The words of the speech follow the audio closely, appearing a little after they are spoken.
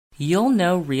You'll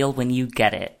know real when you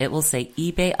get it. It will say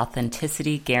eBay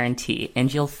Authenticity Guarantee,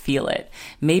 and you'll feel it.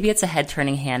 Maybe it's a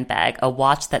head-turning handbag, a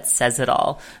watch that says it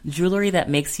all, jewelry that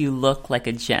makes you look like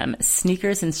a gem,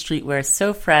 sneakers and streetwear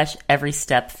so fresh, every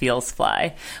step feels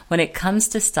fly. When it comes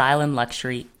to style and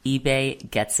luxury,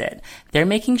 eBay gets it. They're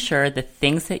making sure the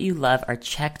things that you love are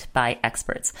checked by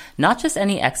experts. Not just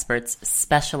any experts,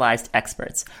 specialized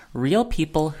experts. Real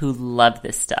people who love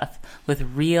this stuff with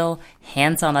real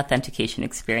hands-on authentication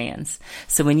experience.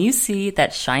 So when you see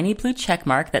that shiny blue check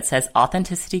mark that says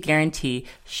Authenticity Guarantee,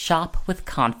 shop with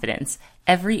confidence.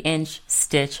 Every inch,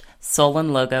 stitch, sole,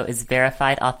 and logo is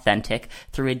verified authentic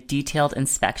through a detailed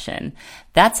inspection.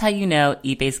 That's how you know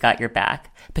eBay's got your back.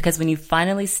 Because when you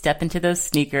finally step into those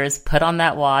sneakers, put on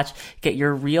that watch, get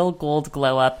your real gold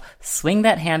glow up, swing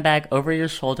that handbag over your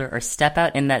shoulder, or step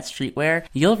out in that streetwear,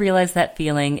 you'll realize that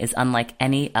feeling is unlike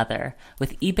any other.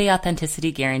 With eBay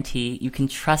Authenticity Guarantee, you can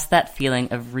trust that feeling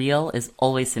of real is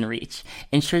always in reach.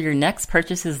 Ensure your next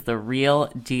purchase is the real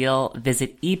deal.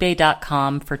 Visit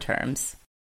ebay.com for terms.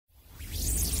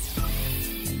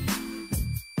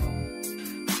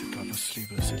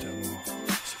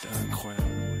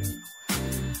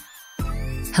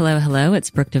 Hello, it's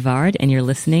Brooke Devard, and you're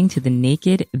listening to the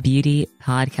Naked Beauty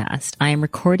Podcast. I am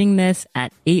recording this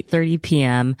at 8:30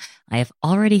 p.m. I have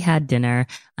already had dinner.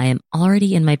 I am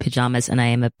already in my pajamas, and I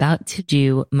am about to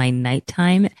do my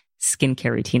nighttime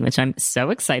skincare routine, which I'm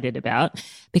so excited about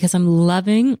because I'm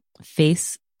loving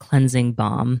Face Cleansing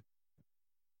Balm.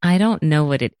 I don't know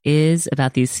what it is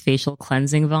about these facial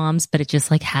cleansing balms, but it just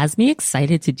has me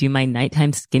excited to do my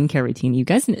nighttime skincare routine. You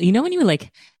guys, when you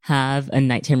have a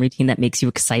nighttime routine that makes you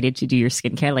excited to do your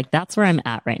skincare, that's where I'm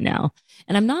at right now.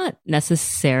 And I'm not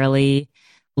necessarily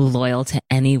loyal to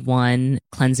any one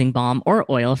cleansing balm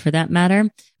or oil for that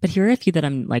matter. But here are a few that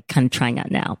I'm kind of trying out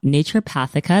now.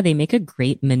 Naturopathica, they make a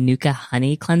great Manuka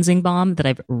honey cleansing balm that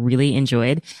I've really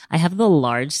enjoyed. I have the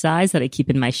large size that I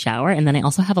keep in my shower. And then I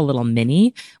also have a little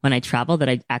mini when I travel that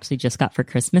I actually just got for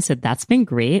Christmas. So that's been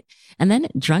great. And then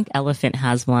Drunk Elephant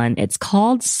has one. It's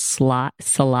called Slay,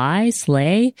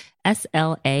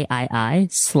 S-L-A-I-I,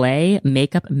 Slay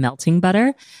Makeup Melting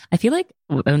Butter. I feel like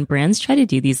when brands try to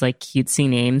do these cutesy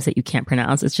names that you can't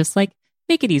pronounce, it's just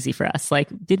make it easy for us.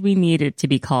 Did we need it to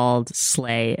be called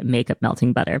Slay Makeup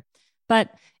Melting Butter? But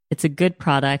it's a good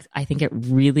product. I think it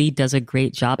really does a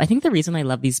great job. I think the reason I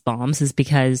love these balms is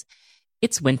because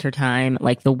it's wintertime,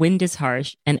 the wind is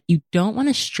harsh, and you don't want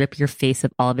to strip your face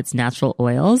of all of its natural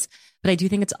oils. But I do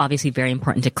think it's obviously very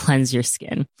important to cleanse your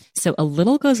skin. So a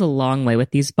little goes a long way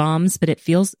with these balms, but it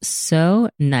feels so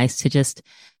nice to just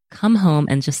come home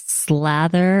and just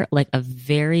slather a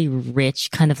very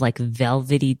rich kind of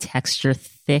velvety texture,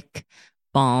 thick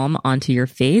balm onto your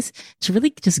face to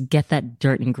really just get that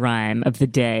dirt and grime of the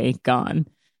day gone.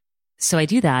 So I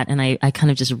do that and I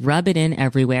kind of just rub it in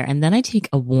everywhere. And then I take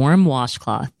a warm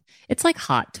washcloth. It's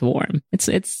hot to warm. It's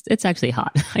actually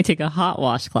hot. I take a hot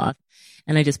washcloth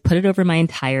and I just put it over my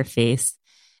entire face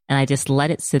and I just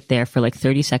let it sit there for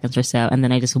 30 seconds or so. And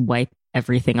then I just wipe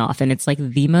everything off. And it's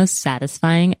the most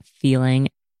satisfying feeling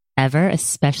ever,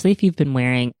 especially if you've been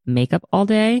wearing makeup all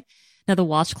day. Now, the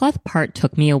washcloth part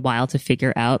took me a while to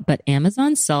figure out, but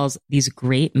Amazon sells these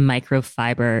great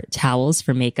microfiber towels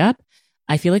for makeup.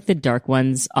 I feel the dark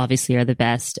ones obviously are the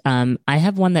best. I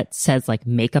have one that says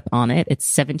makeup on it.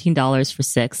 It's $17 for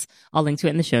 6. I'll link to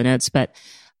it in the show notes, but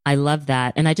I love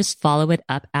that. And I just follow it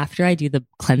up after I do the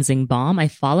cleansing balm. I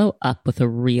follow up with a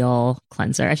real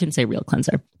cleanser. I shouldn't say real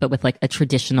cleanser, but with a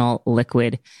traditional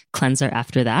liquid cleanser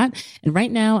after that. And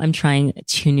right now I'm trying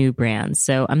 2 new brands.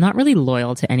 So I'm not really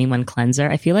loyal to any one cleanser.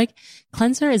 I feel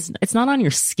cleanser it's not on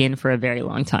your skin for a very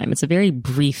long time. It's a very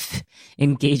brief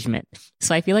engagement.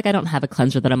 So I feel I don't have a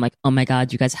cleanser that I'm oh my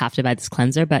God, you guys have to buy this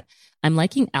cleanser, but I'm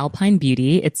liking Alpine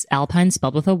Beauty. It's Alpine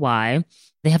spelled with a Y.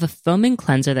 They have a foaming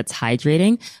cleanser that's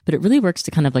hydrating, but it really works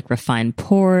to kind of refine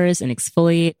pores and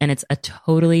exfoliate. And it's a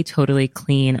totally, totally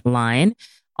clean line.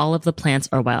 All of the plants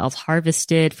are wild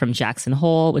harvested from Jackson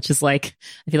Hole, which is I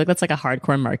feel that's a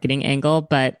hardcore marketing angle,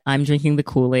 but I'm drinking the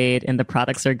Kool-Aid and the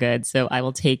products are good. So I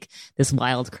will take this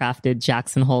wild crafted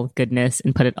Jackson Hole goodness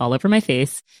and put it all over my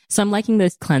face. So I'm liking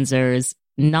those cleansers.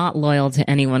 Not loyal to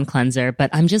any one cleanser, but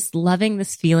I'm just loving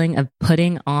this feeling of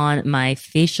putting on my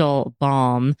facial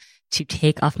balm to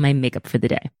take off my makeup for the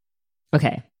day.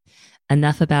 Okay,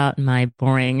 enough about my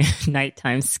boring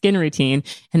nighttime skin routine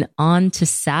and on to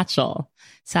Satchel.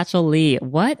 Satchel Lee,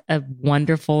 what a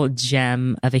wonderful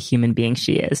gem of a human being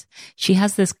she is. She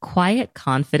has this quiet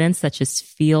confidence that just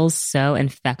feels so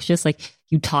infectious.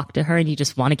 you talk to her and you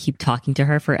just want to keep talking to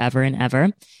her forever and ever.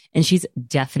 And she's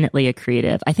definitely a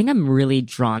creative. I think I'm really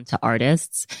drawn to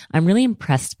artists. I'm really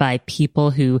impressed by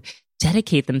people who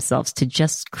dedicate themselves to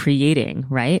just creating,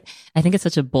 right? I think it's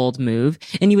such a bold move.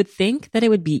 And you would think that it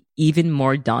would be even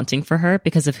more daunting for her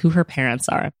because of who her parents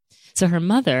are. So her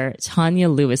mother, Tanya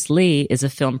Lewis Lee, is a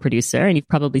film producer, and you've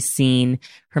probably seen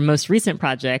her most recent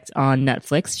project on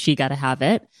Netflix, She Gotta Have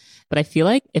It. But I feel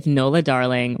like if Nola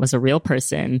Darling was a real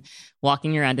person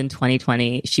walking around in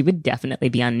 2020, she would definitely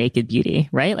be on Naked Beauty,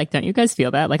 right? Like, don't you guys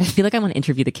feel that? Like, I feel like I want to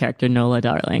interview the character Nola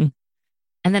Darling.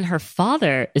 And then her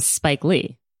father is Spike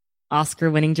Lee,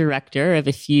 Oscar-winning director of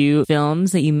a few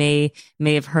films that you may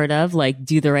have heard of, like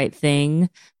Do the Right Thing,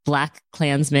 Black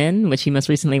Klansman, which he most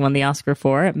recently won the Oscar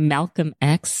for, Malcolm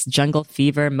X, Jungle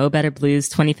Fever, Mo Better Blues,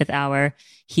 25th Hour,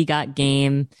 He Got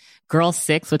Game, Girl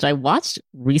 6, which I watched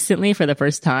recently for the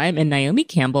first time, and Naomi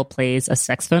Campbell plays a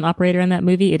sex phone operator in that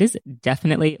movie. It is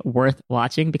definitely worth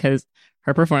watching because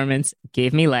her performance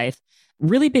gave me life.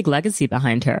 Really big legacy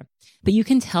behind her. But you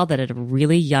can tell that at a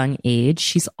really young age,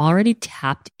 she's already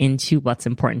tapped into what's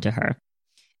important to her.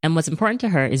 And what's important to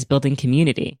her is building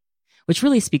community, which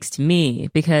really speaks to me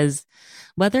because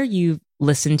whether you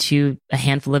listen to a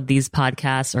handful of these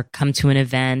podcasts or come to an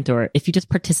event, or if you just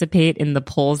participate in the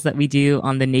polls that we do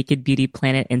on the Naked Beauty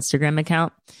Planet Instagram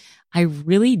account, I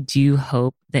really do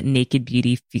hope that Naked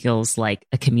Beauty feels like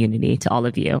a community to all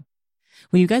of you.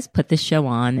 When you guys put this show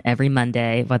on every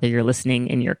Monday, whether you're listening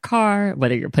in your car,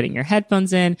 whether you're putting your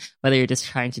headphones in, whether you're just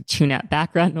trying to tune out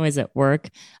background noise at work,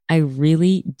 I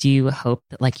really do hope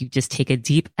that like you just take a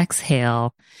deep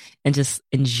exhale and just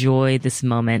enjoy this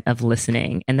moment of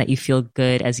listening and that you feel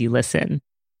good as you listen.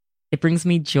 It brings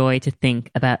me joy to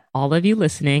think about all of you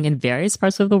listening in various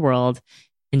parts of the world,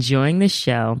 enjoying this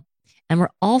show. And we're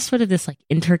all sort of this like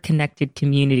interconnected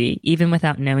community, even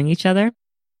without knowing each other.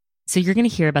 So you're going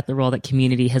to hear about the role that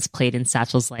community has played in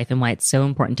Satchel's life and why it's so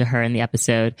important to her in the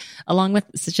episode, along with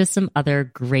just some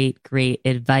other great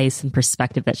advice and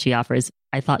perspective that she offers.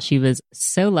 I thought she was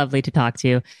so lovely to talk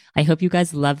to. I hope you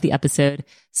guys love the episode.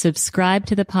 Subscribe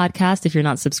to the podcast. If you're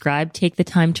not subscribed, take the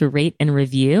time to rate and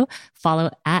review.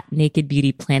 Follow at Naked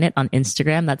Beauty Planet on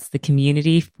Instagram. That's the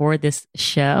community for this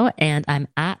show. And I'm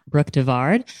at Brooke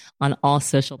Devard on all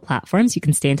social platforms. You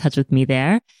can stay in touch with me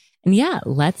there. And yeah,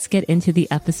 let's get into the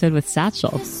episode with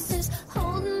Satchel.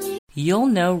 You'll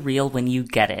know real when you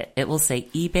get it. It will say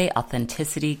eBay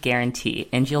Authenticity Guarantee,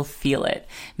 and you'll feel it.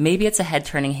 Maybe it's a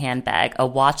head-turning handbag, a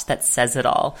watch that says it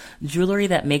all, jewelry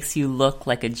that makes you look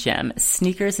like a gem,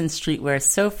 sneakers and streetwear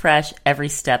so fresh, every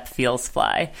step feels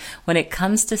fly. When it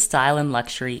comes to style and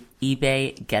luxury,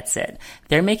 eBay gets it.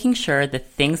 They're making sure the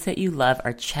things that you love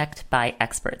are checked by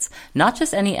experts. Not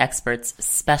just any experts,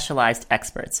 specialized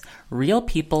experts. Real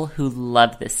people who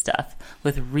love this stuff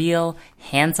with real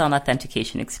hands-on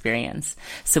authentication experience.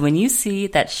 So when you see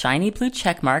that shiny blue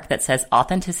check mark that says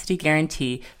Authenticity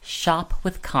Guarantee, shop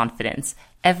with confidence.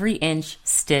 Every inch,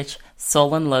 stitch,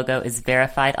 sole, and logo is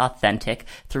verified authentic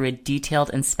through a detailed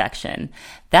inspection.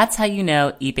 That's how you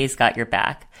know eBay's got your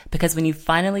back. Because when you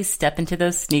finally step into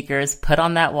those sneakers, put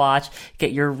on that watch,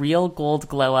 get your real gold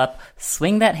glow up,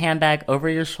 swing that handbag over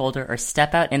your shoulder, or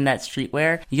step out in that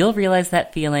streetwear, you'll realize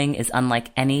that feeling is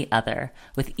unlike any other.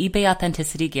 With eBay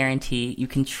Authenticity Guarantee, you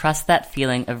can trust that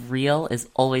feeling of real is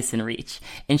always in reach.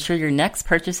 Ensure your next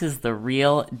purchase is the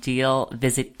real deal.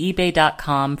 Visit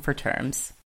ebay.com for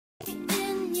terms.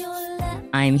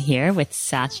 I'm here with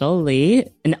Satchel Lee,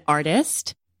 an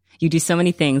artist. You do so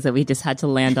many things that we just had to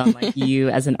land on, like you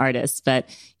as an artist, but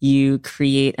you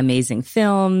create amazing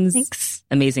films, Thanks.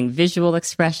 Amazing visual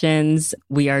expressions.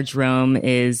 We Are Drome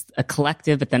is a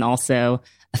collective, but then also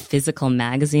a physical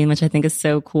magazine, which I think is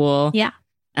so cool. Yeah.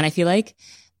 And I feel like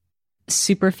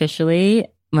superficially,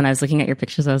 when I was looking at your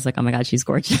pictures, I was like, oh my God, she's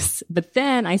gorgeous. But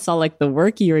then I saw like the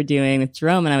work you were doing with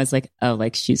Drome and I was like, oh,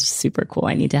 like she's super cool.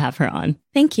 I need to have her on.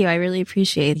 Thank you. I really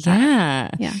appreciate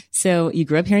that. Yeah. So you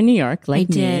grew up here in New York, like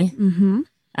I did. me.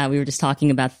 Mm-hmm. We were just talking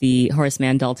about the Horace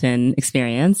Mann Dalton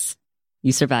experience.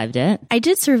 You survived it. I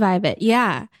did survive it.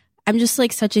 Yeah. I'm just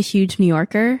like such a huge New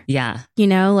Yorker. Yeah. You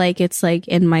know, like it's like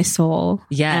in my soul.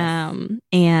 Yeah.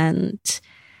 And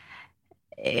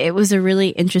it was a really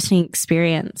interesting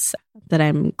experience that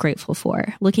I'm grateful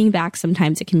for. Looking back,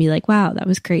 sometimes it can be like, wow, that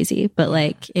was crazy. But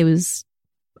like, it was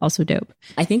also dope.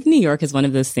 I think New York is one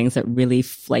of those things that really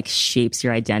like shapes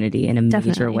your identity in a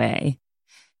major way.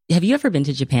 Have you ever been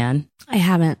to Japan? I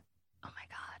haven't. Oh my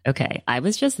God. Okay. I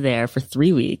was just there for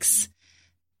 3 weeks.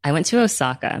 I went to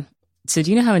Osaka. So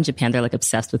do you know how in Japan they're like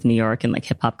obsessed with New York and like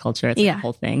hip hop culture? It's like a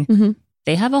whole thing. Mm-hmm.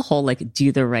 They have a whole like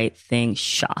do the right thing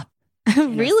shop.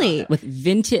 Really? With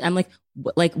vintage. I'm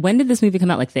like, when did this movie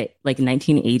come out? Like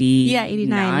 1980? Yeah,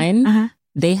 89.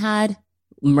 They had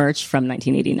merch from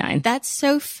 1989. That's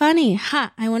so funny.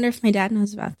 I wonder if my dad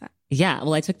knows about that. Yeah.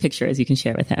 Well, I took pictures. You can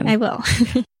share with him. I will.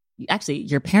 Actually,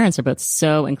 your parents are both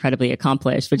so incredibly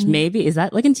accomplished, which maybe, is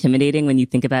that like intimidating when you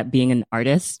think about being an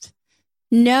artist?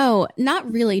 No,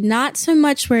 not really. Not so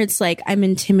much where it's like I'm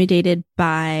intimidated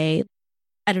by,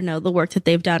 I don't know, the work that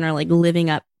they've done or like living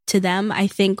up to them. I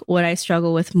think what I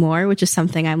struggle with more, which is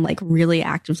something I'm like really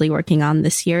actively working on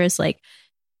this year, is like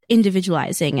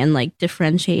individualizing and like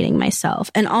differentiating myself,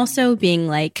 and also being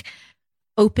like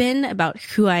open about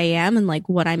who I am and like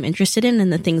what I'm interested in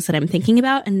and the things that I'm thinking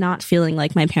about, and not feeling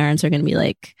like my parents are going to be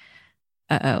like,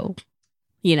 uh-oh,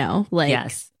 you know, like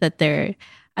Yes. that they're,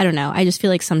 I don't know. I just feel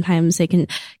like sometimes they can,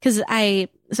 because I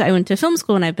went to film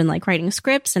school and I've been like writing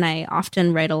scripts, and I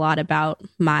often write a lot about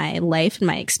my life and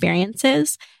my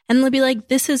experiences, and they'll be like,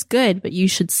 this is good, but you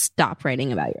should stop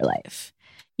writing about your life,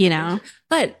 you know?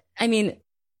 But I mean,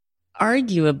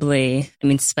 arguably,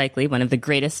 Spike Lee, one of the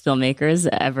greatest filmmakers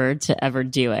ever to ever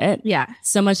do it. Yeah.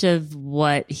 So much of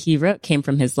what he wrote came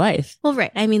from his life. Well,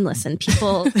 right. I mean, listen,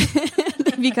 people,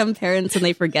 they become parents and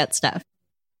they forget stuff.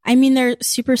 I mean, they're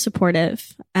super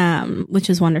supportive, which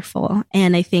is wonderful.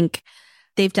 And I think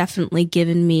they've definitely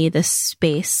given me the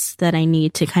space that I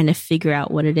need to kind of figure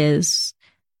out what it is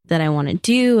that I want to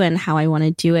do and how I want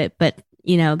to do it. But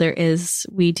you know,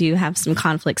 we do have some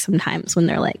conflict sometimes when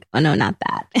they're like, oh no, not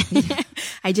that.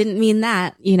 I didn't mean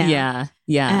that, you know? Yeah.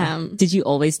 Yeah. Did you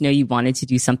always know you wanted to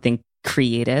do something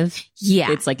creative?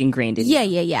 Yeah. It's like ingrained in you.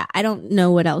 Yeah. I don't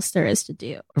know what else there is to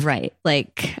do. Right.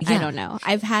 Like, Yeah. I don't know.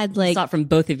 I've had like, Saw it from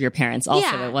both of your parents also.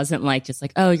 Yeah. It wasn't like just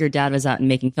like, oh, your dad was out and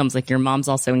making films. Like your mom's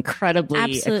also incredibly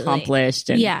Absolutely.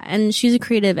 accomplished. And yeah. And she's a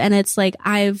creative, and it's like,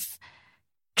 I've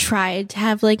tried to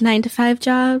have like 9-to-5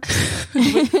 jobs.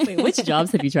 Wait, which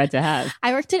jobs have you tried to have?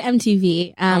 I worked at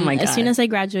MTV. Oh my As God. soon as I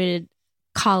graduated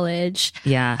college,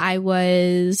 Yeah. I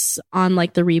was on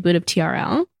like the reboot of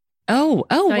TRL. Oh,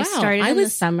 So wow. I started in the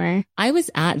summer. I was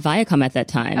at Viacom at that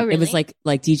time. Oh, It was really?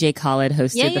 like DJ Khaled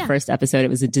hosted Yeah, the yeah. first episode. It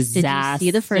was a disaster.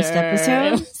 see the first episode?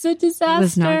 It was a disaster. It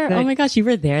was not good. Oh my gosh, you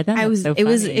were there then? That's so It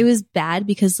funny. was bad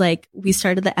because like we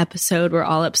started the episode, we're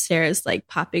all upstairs like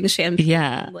popping champagne.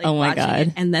 Yeah. Like, Oh my watching God.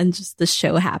 it, and then just the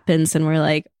show happens and we're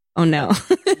like, oh no.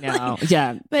 No,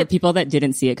 yeah. For But- people that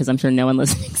didn't see it, because I'm sure no one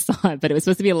listening saw it, but it was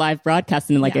supposed to be a live broadcast,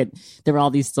 and like Yeah. there were all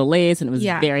these delays, and it was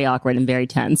Yeah. very awkward and very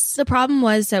tense. The problem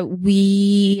was that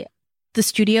the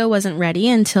studio wasn't ready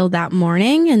until that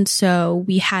morning. And so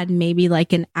we had maybe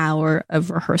like an hour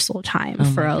of rehearsal time Oh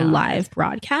for my a God. live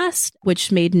broadcast,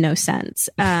 which made no sense.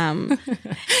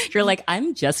 You're like,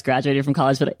 I'm just graduated from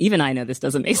college, but even I know this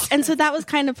doesn't make sense. And so that was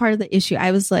kind of part of the issue.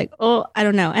 I was like, oh, I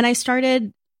don't know. And I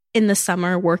started in the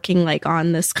summer working like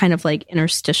on this kind of like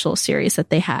interstitial series that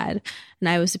they had. And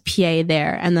I was a PA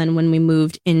there. And then when we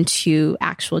moved into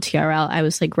actual TRL, I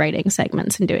was like writing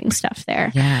segments and doing stuff there.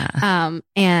 Yeah.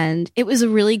 And it was a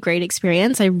really great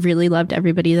experience. I really loved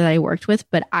everybody that I worked with,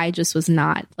 but I just was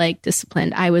not like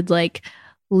disciplined. I would like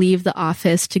leave the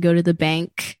office to go to the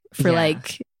bank for Yeah.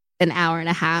 like an hour and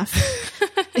a half.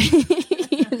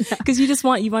 Because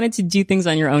you wanted to do things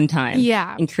on your own time.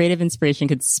 Yeah, And creative inspiration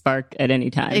could spark at any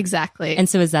time. exactly. And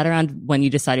so is that around when you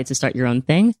decided to start your own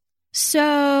thing?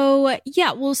 So,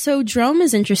 yeah, well, so Drome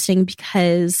is interesting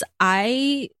because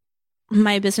my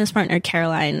business partner,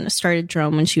 Caroline, started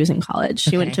Drome when she was in college.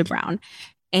 She went Okay. to Brown.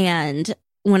 And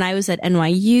when I was at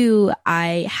NYU,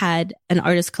 I had an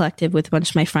artist collective with a bunch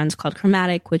of my friends called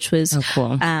Chromatic, which was Oh,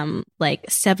 cool. like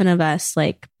 7 of us,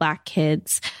 like Black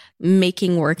kids,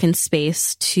 making work in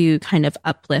space to kind of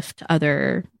uplift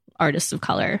other artists of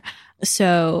color.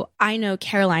 So I know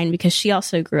Caroline because she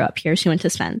also grew up here. She went to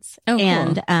Spence. Oh,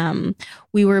 cool. And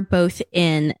we were both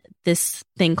in this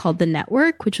thing called The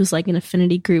Network, which was like an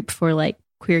affinity group for like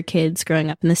queer kids growing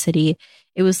up in the city.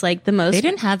 It was like the most... They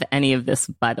didn't have any of this,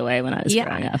 by the way, when I was Yeah.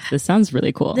 growing up. This sounds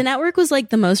really cool. The Network was like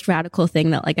the most radical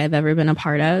thing that like I've ever been a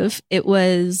part of. It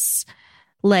was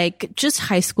like just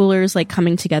high schoolers like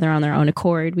coming together on their own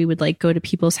accord. We would like go to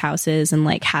people's houses and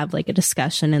like have like a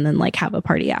discussion and then like have a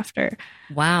party after.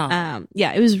 Wow.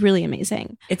 Yeah, it was really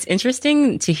amazing. It's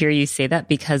interesting to hear you say that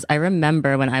because I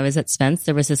remember when I was at Spence,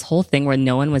 there was this whole thing where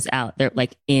no one was out. There,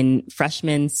 like in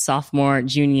freshman, sophomore,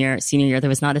 junior, senior year, there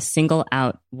was not a single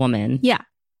out woman Yeah.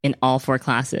 in all 4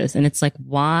 classes. And it's like,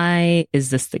 why is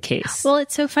this the case? Well,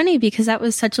 it's so funny because that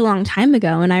was such a long time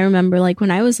ago. And I remember like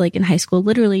when I was like in high school,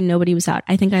 literally nobody was out.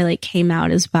 I think I like came out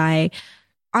as bi,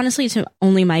 honestly, to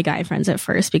only my guy friends at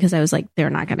first because I was like, they're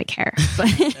not going to care. But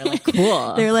They're like,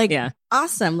 cool. They're like, yeah.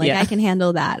 awesome. Like Yeah. I can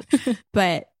handle that.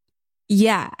 But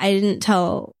yeah, I didn't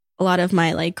tell a lot of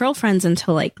my like girlfriends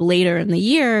until like later in the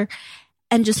year.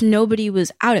 And just nobody was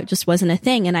out. It just wasn't a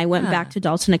thing. And I went back to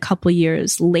Dalton a couple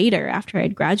years later after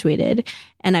I'd graduated,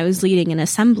 and I was leading an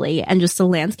assembly, and just the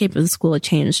landscape of the school had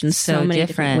changed in so many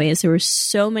different ways. There were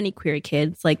so many queer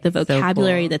kids, like the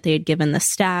vocabulary that they had given the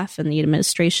staff and the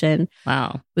administration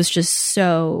was just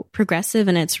so progressive.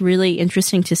 And it's really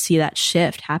interesting to see that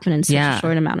shift happen in such a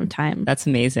short amount of time. That's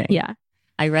amazing. Yeah.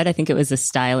 I read, I think it was a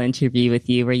style interview with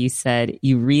you where you said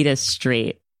you read as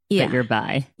straight, but you're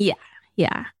bi. Yeah.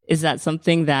 Yeah. Is that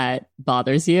something that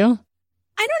bothers you?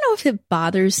 I don't know if it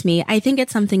bothers me. I think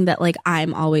it's something that like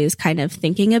I'm always kind of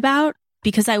thinking about,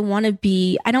 because I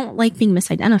don't like being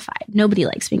misidentified. Nobody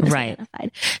likes being misidentified.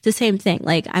 Right. It's the same thing.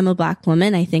 Like, I'm a Black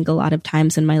woman. I think a lot of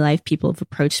times in my life, people have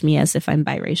approached me as if I'm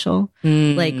biracial,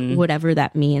 like whatever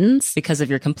that means. Because of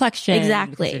your complexion.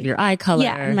 Exactly. Because of your eye color.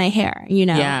 Yeah. And my hair, you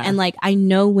know? Yeah. And like, I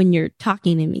know when you're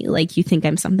talking to me, like you think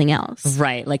I'm something else.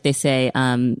 Right. Like they say,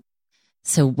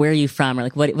 so where are you from? Or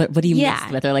like, what do you mix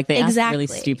with? Or like they ask really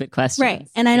stupid questions. Right.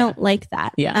 And I don't like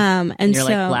that. Yeah. And you're so,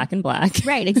 like black and black.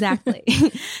 Right. Exactly.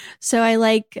 So I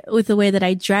like with the way that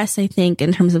I dress, I think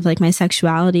in terms of like my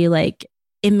sexuality, like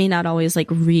it may not always like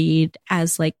read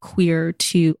as like queer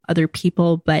to other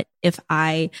people, but if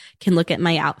I can look at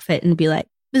my outfit and be like,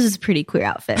 this is a pretty queer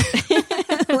outfit,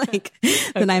 like,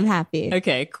 then I'm happy.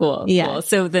 Okay, cool. Yeah. Cool.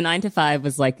 So the 9 to 5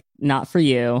 was like not for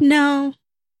you. No.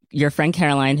 Your friend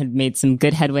Caroline had made some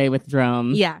good headway with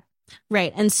Drome. Yeah.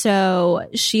 Right. And so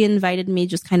she invited me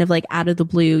just kind of like out of the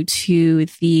blue to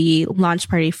the launch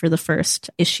party for the first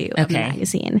issue of the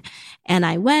magazine. And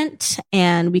I went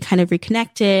and we kind of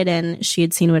reconnected, and she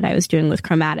had seen what I was doing with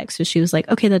Chromatic. So she was like,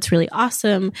 okay, that's really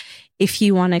awesome. If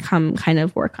you want to come kind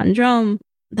of work on Drome,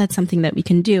 that's something that we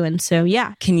can do. And so,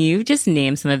 yeah. Can you just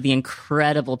name some of the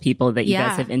incredible people that you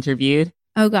guys have interviewed?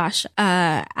 Oh gosh,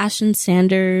 Ashton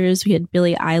Sanders. We had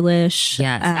Billie Eilish.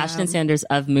 Yes, Ashton Sanders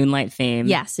of Moonlight fame.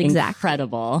 Yes, exactly.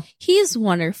 Incredible. He's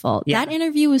wonderful. Yeah. That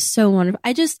interview was so wonderful.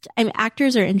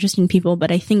 Actors are interesting people,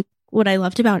 but I think what I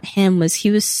loved about him was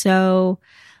he was so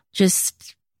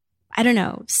just, I don't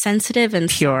know, sensitive and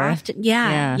pure. Soft.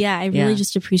 Yeah. I really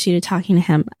just appreciated talking to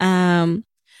him.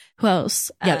 Who else?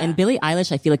 Yeah, and Billie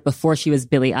Eilish, I feel like before she was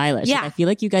Billie Eilish. Yeah. Like, I feel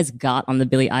like you guys got on the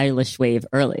Billie Eilish wave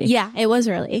early. Yeah, it was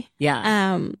early.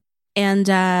 Yeah. And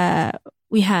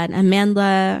we had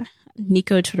Amanda,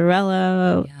 Nico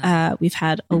Tortorello. Yeah. We've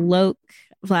had Alok,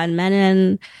 Vlad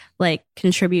Menon, like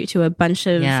contribute to a bunch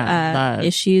of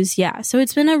issues. Yeah. So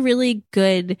it's been a really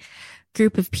good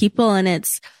group of people, and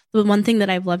it's the one thing that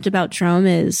I've loved about Drome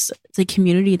is the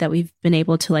community that we've been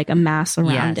able to like amass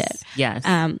around it. Yes.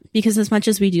 Because as much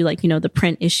as we do like, you know, the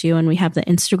print issue and we have the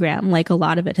Instagram, like a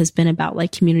lot of it has been about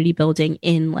like community building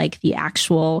in like the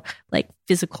actual like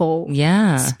physical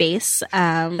space.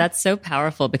 That's so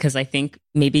powerful, because I think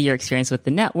maybe your experience with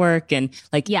the network and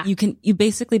like you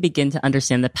basically begin to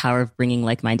understand the power of bringing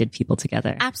like-minded people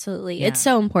together. Absolutely. Yeah. It's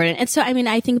so important. It's so, I mean,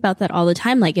 I think about that all the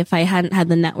time. Like if I hadn't had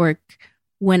the network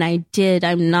when I did,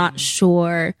 I'm not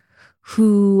sure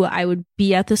who I would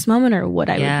be at this moment or what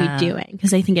I would be doing,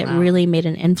 because I think it really made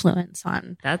an influence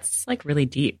on. That's like really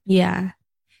deep. Yeah.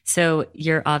 So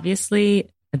you're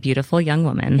obviously a beautiful young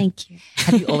woman. Thank you.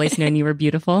 Have you always known you were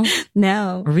beautiful?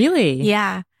 No. Really?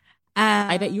 Yeah.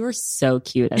 I bet you were so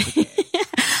cute as a kid.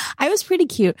 I was pretty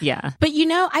cute. Yeah. But you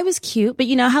know, I was cute, but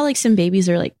you know how like some babies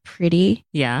are like pretty?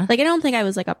 Yeah. Like I don't think I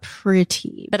was like a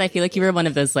pretty. But I feel like you were one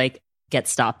of those like get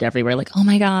stopped everywhere. Like, oh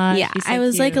my God. Yeah. So I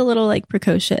was cute. like a little like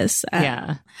precocious.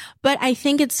 Yeah. But I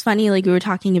think it's funny, like we were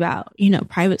talking about, you know,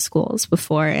 private schools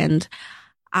before, and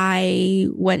I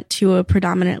went to a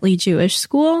predominantly Jewish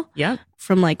school. Yeah.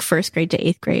 From like first grade to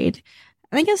eighth grade.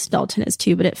 And I guess Dalton is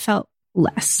too, but it felt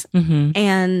less. Mm-hmm.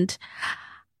 And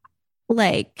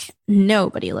like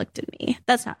nobody looked at me.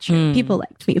 That's not true. People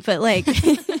liked me, but like,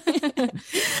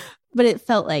 but it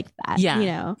felt like that, you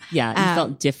know? Yeah. You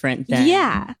felt different than.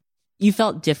 Yeah. You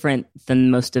felt different than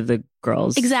most of the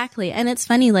girls. Exactly. And it's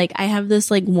funny, like I have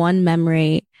this like one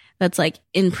memory that's like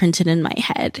imprinted in my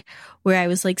head where I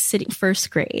was like sitting first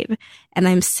grade and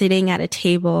I'm sitting at a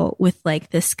table with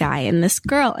like this guy and this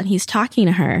girl, and he's talking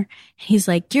to her. He's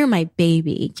like, "You're my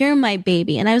baby. You're my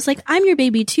baby." And I was like, "I'm your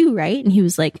baby too, right?" And he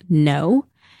was like, "No."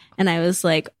 And I was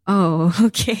like, "Oh,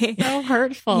 okay." So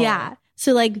hurtful. Yeah.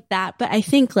 So like that. But I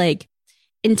think like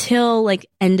until like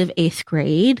end of eighth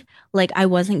grade, like I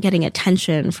wasn't getting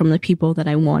attention from the people that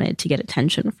I wanted to get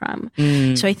attention from.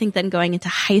 So I think then going into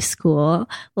high school,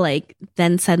 like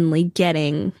then suddenly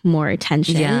getting more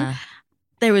attention,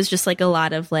 there was just like a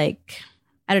lot of like,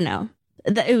 I don't know,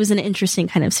 it was an interesting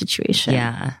kind of situation.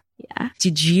 Yeah. Yeah.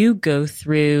 Did you go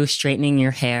through straightening your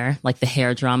hair, like the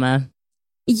hair drama?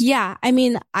 Yeah. I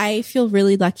mean, I feel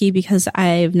really lucky because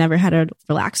I've never had a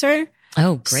relaxer.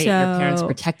 Oh, great. Your parents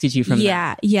protected you from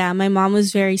that. Yeah. My mom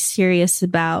was very serious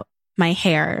about my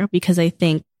hair because I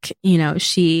think,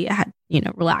 she had,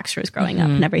 relaxers growing up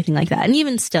and everything like that. And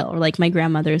even still, like my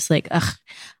grandmother's like, ugh,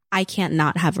 I can't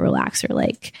not have a relaxer.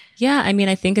 Like, yeah, I mean,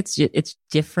 I think it's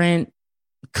different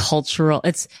cultural.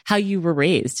 It's how you were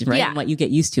raised, right? Yeah. And what you get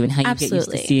used to and how you get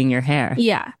used to seeing your hair.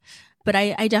 Yeah. But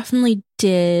I definitely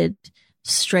did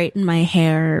straighten my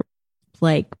hair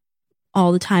like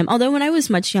all the time. Although when I was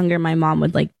much younger, my mom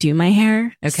would like do my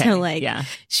hair. Okay. So like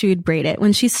she would braid it.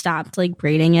 When she stopped like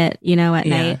braiding it, at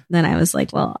night, then I was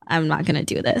like, well, I'm not going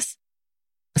to do this.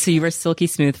 So you were silky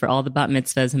smooth for all the bat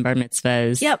mitzvahs and bar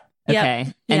mitzvahs. Yep.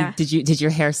 Okay. Yep. And did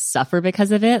your hair suffer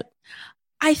because of it?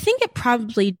 I think it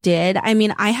probably did. I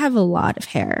mean, I have a lot of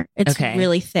hair. It's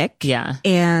really thick. Yeah.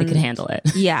 And it can handle it.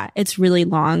 Yeah. It's really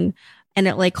long and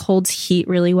it like holds heat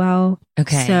really well.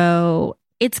 Okay. So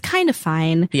it's kind of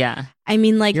fine. Yeah. I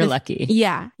mean, like you're lucky.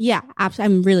 Yeah. Yeah.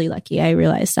 I'm really lucky. I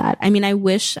realized that. I mean, I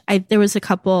wish there was a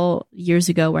couple years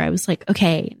ago where I was like,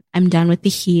 okay, I'm done with the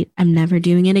heat. I'm never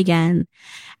doing it again.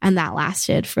 And that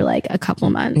lasted for like a couple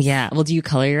months. Yeah. Well, do you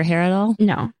color your hair at all?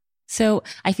 No. So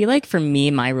I feel like for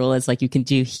me, my rule is like you can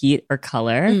do heat or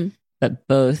color, but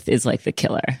both is like the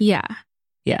killer. Yeah.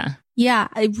 Yeah. Yeah.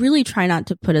 I really try not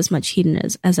to put as much heat in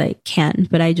as I can,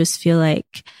 but I just feel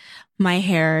like my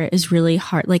hair is really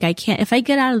hard. Like I can't, if I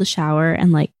get out of the shower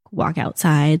and like walk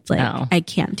outside, like I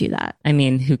can't do that. I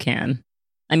mean, who can?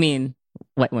 I mean,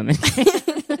 white women.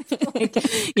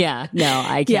 Yeah, no,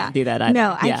 I can't do that either.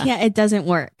 No, I can't. It doesn't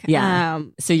work. Yeah.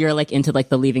 So you're like into like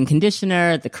the leave-in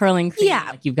conditioner, the curling cream. Yeah.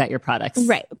 Like you've got your products.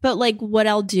 Right. But like what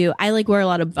I'll do, I like wear a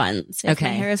lot of buns. If my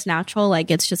hair is natural,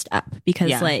 like it's just up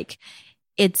because like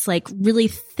it's like really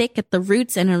thick at the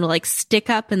roots and it'll like stick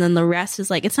up and then the rest is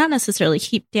like, it's not necessarily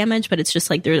heat damage, but it's just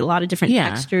like there are a lot of different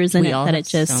textures in it that it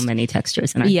just. So many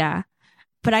textures in it. Yeah.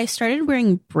 But I started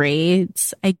wearing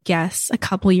braids, I guess, a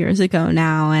couple years ago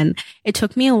now. And it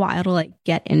took me a while to like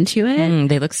get into it.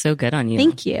 They look so good on you.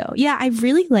 Thank you. Yeah, I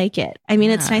really like it. I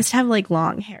mean, it's nice to have like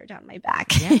long hair down my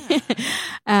back.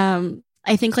 Yeah.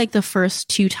 I think like the first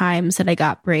 2 times that I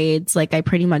got braids, like I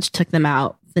pretty much took them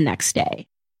out the next day.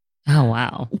 Oh,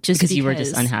 wow. Just because you were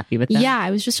just unhappy with them? Yeah,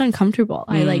 I was just uncomfortable.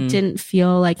 I like didn't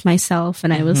feel like myself.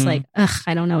 And I was like, ugh,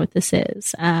 I don't know what this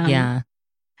is. Yeah.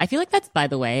 I feel like that's, by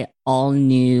the way, all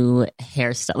new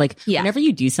hairstyle. Like whenever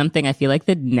you do something, I feel like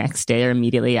the next day or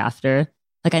immediately after,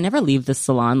 like I never leave the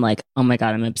salon like, oh my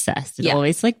God, I'm obsessed. It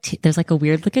always like, there's like a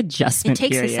weird like adjustment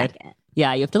period. It takes a second.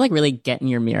 Yeah. You have to like really get in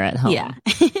your mirror at home. Yeah.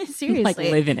 Seriously. Like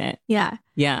live in it. Yeah.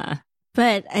 Yeah.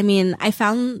 But I mean, I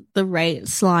found the right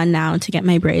salon now to get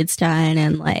my braids done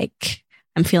and like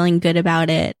I'm feeling good about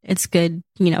it. It's good,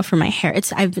 for my hair.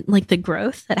 I've like the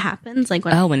growth that happens like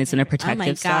when it's in a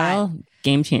protective style,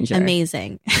 game changer.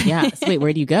 Amazing. Yeah. So wait,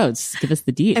 where do you go? Just give us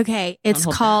the deets. Okay. It's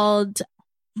called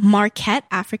Marquette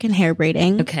African Hair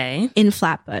Braiding. Okay. In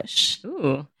Flatbush.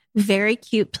 Ooh. Very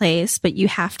cute place, but you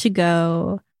have to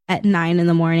go at 9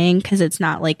 a.m. because it's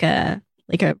not like a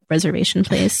reservation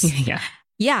place. Yeah.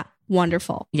 Yeah.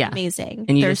 Wonderful. Yeah. Amazing.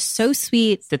 And they're so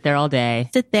sweet. Sit there all day.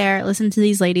 Sit there, listen to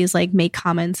these ladies like make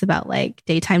comments about like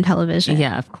daytime television.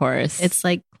 Yeah, of course. It's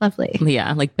like lovely.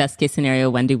 Yeah. Like best case scenario,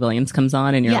 Wendy Williams comes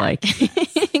on and you're like,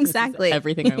 exactly.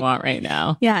 Everything I want right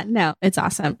now. Yeah. No, it's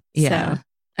awesome. Yeah. So.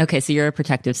 Okay. So you're a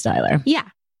protective styler. Yeah.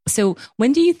 So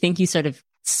when do you think you sort of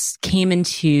came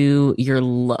into your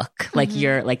look? Like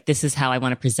you're like, this is how I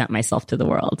want to present myself to the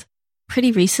world.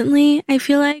 Pretty recently, I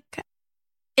feel like.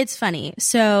 It's funny.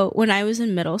 So when I was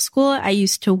in middle school, I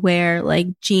used to wear like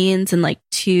jeans and like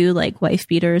 2 like wife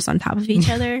beaters on top of each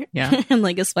other. Yeah. And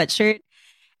like a sweatshirt.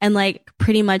 And like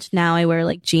pretty much now I wear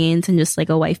like jeans and just like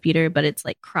a wife beater, but it's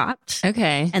like cropped.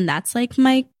 Okay. And that's like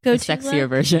my go-to sexier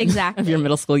look. Version exactly. of your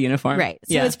middle school uniform. Right.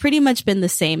 So it's pretty much been the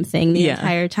same thing the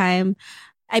entire time.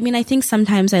 I mean, I think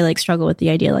sometimes I like struggle with the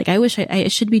idea, like I wish I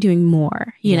should be doing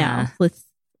more, you know, with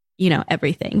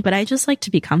everything, but I just like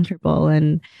to be comfortable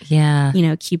and,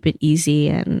 keep it easy,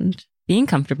 and being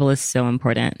comfortable is so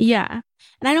important. Yeah.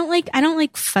 And I don't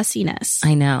like fussiness.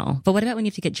 I know. But what about when you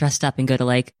have to get dressed up and go to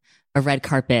like a red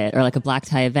carpet or like a black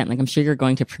tie event? Like I'm sure you're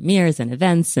going to premieres and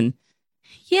events and.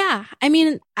 Yeah. I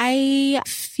mean, I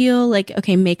feel like,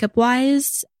 okay, makeup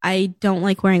wise, I don't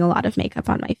like wearing a lot of makeup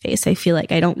on my face. I feel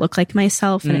like I don't look like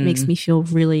myself and it makes me feel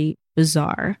really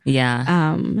bizarre.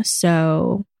 Yeah.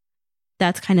 So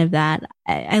that's kind of that.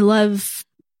 I love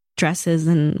dresses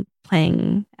and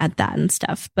playing at that and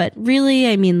stuff. But really,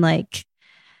 I mean, like,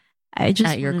 I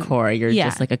just. At your core, you're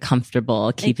just like a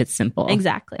comfortable, keep it simple.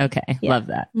 Exactly. Okay. Yeah. Love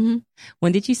that. Mm-hmm.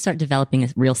 When did you start developing a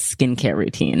real skincare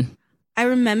routine? I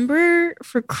remember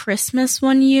for Christmas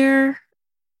one year,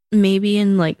 maybe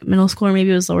in like middle school or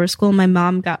maybe it was lower school, my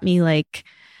mom got me like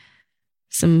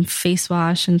some face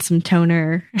wash and some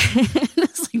toner.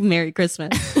 It's like Merry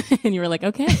Christmas. And you were like,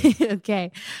 okay.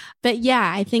 Okay. But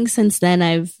yeah, I think since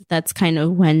then that's kind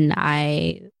of when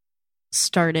I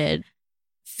started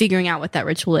figuring out what that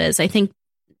ritual is. I think,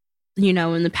 in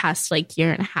the past like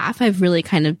year and a half, I've really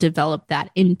kind of developed that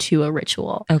into a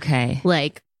ritual. Okay.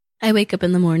 Like I wake up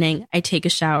in the morning, I take a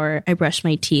shower, I brush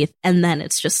my teeth, and then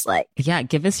it's just like... Yeah,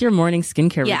 give us your morning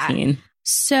skincare routine.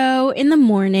 So in the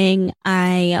morning,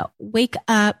 I wake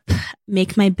up,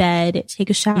 make my bed,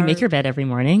 take a shower. You make your bed every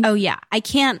morning? Oh, yeah. I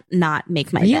can't not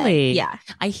make my bed. Really? Yeah.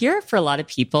 I hear for a lot of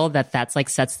people that's like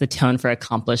sets the tone for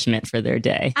accomplishment for their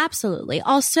day. Absolutely.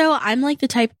 Also, I'm like the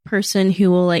type of person who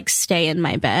will like stay in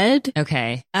my bed.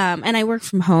 Okay. And I work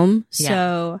from home.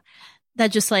 So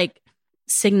that just like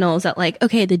signals that like,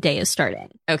 okay, the day is starting.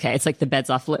 Okay. It's like the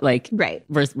bed's off. Like, right.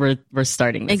 We're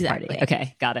starting this exactly. party.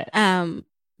 Okay. Got it.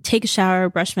 Take a shower,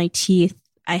 brush my teeth.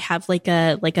 I have like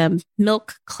a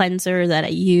milk cleanser that I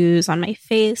use on my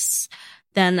face.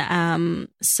 Then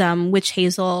some witch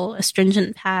hazel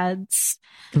astringent pads.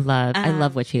 I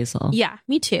love witch hazel. Yeah,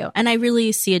 me too. And I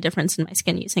really see a difference in my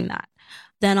skin using that.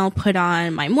 Then I'll put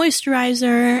on my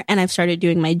moisturizer, and I've started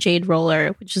doing my jade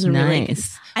roller, which is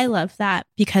nice. I love that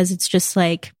because it's just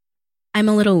like I'm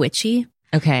a little witchy.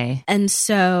 Okay. And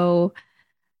so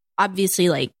obviously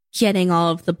like getting all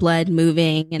of the blood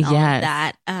moving and all of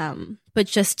that. But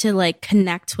just to like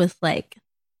connect with like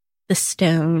the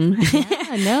stone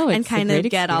and kind of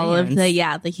get all of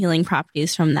the healing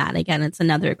properties from that. Again, it's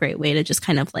another great way to just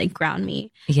kind of like ground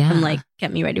me and like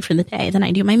get me ready for the day. Then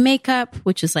I do my makeup,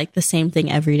 which is like the same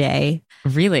thing every day.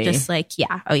 Really? Just like,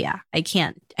 I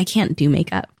can't do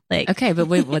makeup. Like, okay, but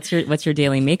wait, what's your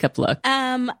daily makeup look?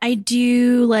 I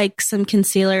do like some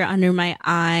concealer under my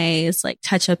eyes, like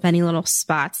touch up any little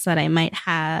spots that I might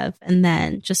have, and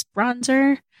then just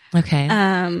bronzer.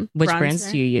 Okay. Which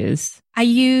brands do you use? I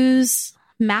use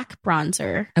MAC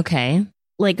bronzer. Okay.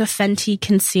 Like a Fenty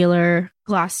concealer,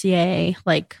 Glossier,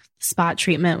 like spot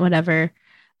treatment, whatever.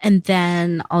 And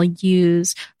then I'll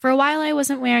use, for a while I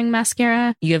wasn't wearing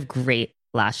mascara. You have great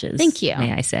lashes. Thank you.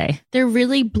 May I say? They're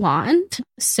really blonde.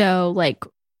 So like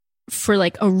for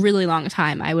like a really long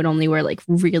time, I would only wear like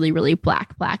really, really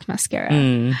black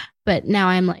mascara. But now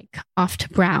I'm like off to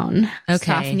brown,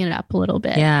 softening it up a little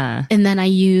bit. Yeah. And then I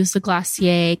use the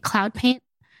Glossier Cloud Paint.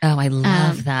 Oh, I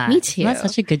love that. Me too. That's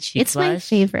such a good cheek It's blush. my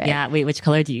favorite. Yeah. Wait, which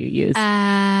color do you use?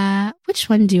 Which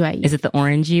one do I use? Is it the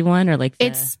orangey one or like the...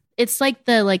 It's like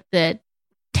the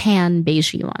tan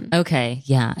beigey one. Okay.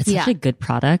 Yeah. It's such a good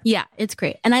product. Yeah, it's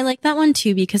great. And I like that one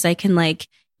too because I can like,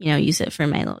 use it for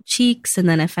my little cheeks. And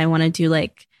then if I want to do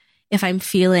like, if I'm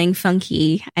feeling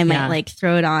funky, I might like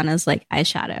throw it on as like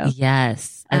eyeshadow.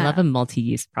 Yes. I love a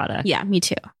multi-use product. Yeah, me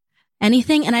too.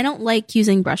 Anything. And I don't like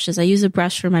using brushes. I use a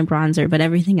brush for my bronzer, but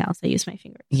everything else I use my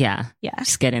fingers. Yeah. Yeah.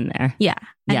 Just get in there. Yeah.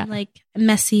 I'm like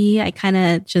messy. I kind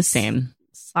of just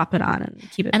slap it on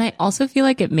and keep it. And I also feel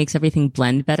like it makes everything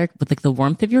blend better with like the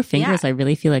warmth of your fingers. I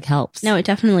really feel like helps. No, it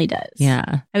definitely does.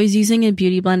 Yeah. I was using a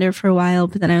beauty blender for a while,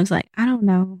 but then I was like, I don't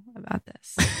know about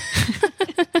this.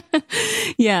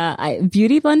 Yeah.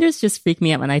 Beauty blenders just freak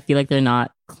me out when I feel like they're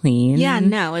not clean. Yeah,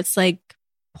 no, it's like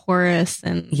porous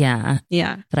and yeah.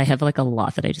 But I have like a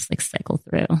lot that I just like cycle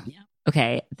through. Yeah.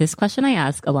 Okay. This question I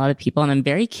ask a lot of people, and I'm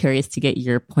very curious to get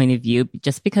your point of view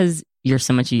just because you're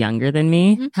so much younger than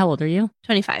me. Mm-hmm. How old are you?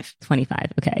 25.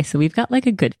 25. Okay. So we've got like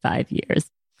a good 5 years.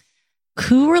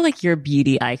 Who were like your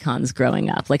beauty icons growing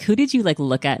up? Like who did you like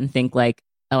look at and think like,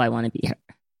 oh, I want to be her?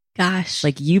 Gosh.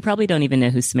 Like you probably don't even know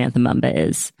who Samantha Mumba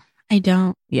is. I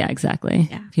don't. Yeah, exactly.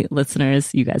 Yeah.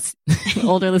 Listeners, you guys,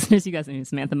 older listeners, you guys know who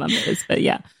Samantha Mumba is, but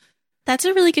yeah. That's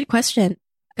a really good question.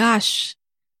 Gosh,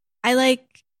 I like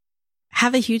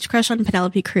have a huge crush on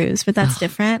Penelope Cruz, but that's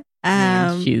different.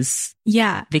 She's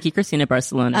yeah. Vicky Cristina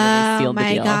Barcelona really sealed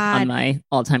the deal on my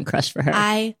all-time crush for her.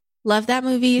 I love that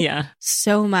movie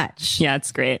so much. Yeah,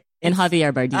 it's great. And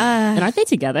Javier Bardem. And aren't they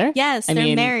together? Yes,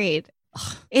 they're married.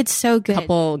 It's so good.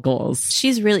 Couple goals.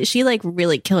 She really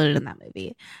killed it in that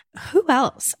movie. Who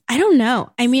else? I don't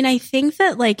know. I mean, I think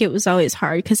that like it was always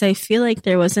hard because I feel like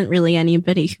there wasn't really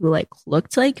anybody who like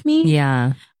looked like me.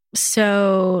 Yeah.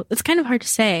 So it's kind of hard to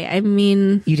say. I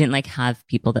mean, you didn't like have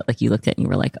people that like you looked at and you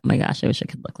were like, oh my gosh, I wish I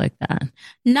could look like that.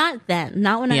 Not then.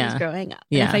 Not when I was growing up.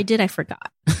 And if I did, I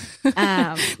forgot. They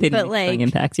didn't but like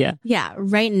impact. Yeah. Yeah.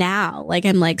 Right now, like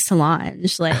I'm like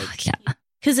Solange. Like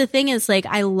because the thing is, like,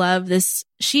 I love this.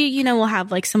 She, will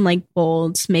have like some like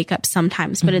bold makeup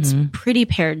sometimes, but it's pretty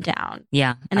pared down.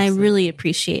 Yeah. And absolutely. I really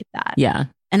appreciate that. Yeah.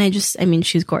 And I mean,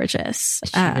 she's gorgeous.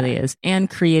 She really is. And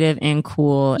creative and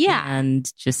cool. Yeah.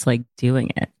 And just like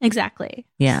doing it. Exactly.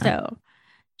 Yeah. So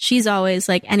she's always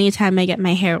like, anytime I get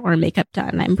my hair or makeup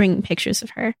done, I'm bringing pictures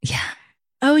of her. Yeah.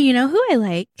 Oh, you know who I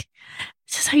like?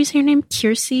 Is this how you say her name?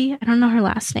 Kiersey? I don't know her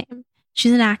last name.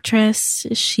 She's an actress.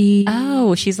 She's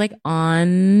like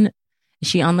is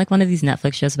she on like one of these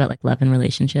Netflix shows about like love and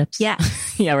relationships? Yeah.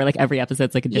 Yeah, where like every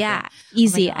episode's like a different. Yeah.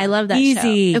 Easy. Oh I love that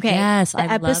Easy. show. Okay. Yes. The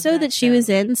episode that she was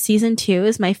in, season 2,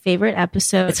 is my favorite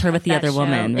episode. It's her with the other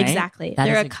woman, right? Exactly. That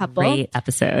They're is a couple. Great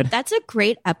episode. That's a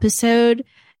great episode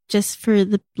just for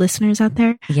the listeners out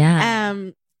there. Yeah.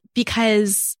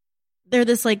 Because they're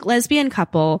this like lesbian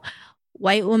couple,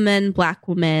 white woman, black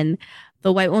woman.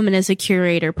 The white woman is a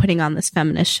curator putting on this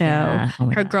feminist show. Yeah. Oh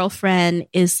my Her God. girlfriend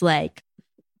is like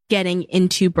getting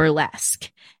into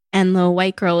burlesque. And the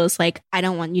white girl is like, I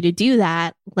don't want you to do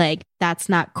that. Like, that's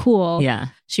not cool. Yeah.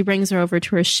 She brings her over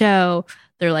to her show.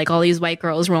 They're like all these white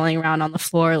girls rolling around on the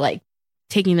floor, like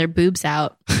taking their boobs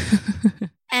out.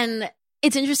 And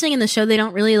it's interesting in the show, they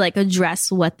don't really like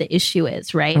address what the issue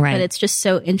is, right? Right. But it's just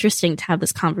so interesting to have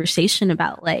this conversation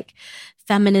about like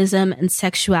feminism and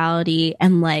sexuality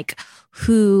and like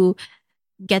who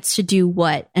gets to do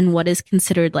what and what is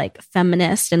considered like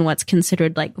feminist and what's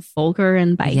considered like vulgar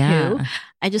and by who.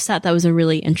 I just thought that was a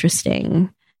really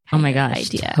interesting Oh my gosh.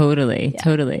 idea. Totally. Yeah.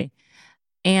 Totally.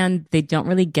 And they don't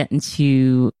really get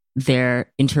into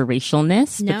their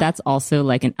interracialness, No. but that's also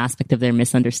like an aspect of their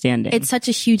misunderstanding. It's such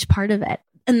a huge part of it.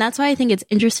 And that's why I think it's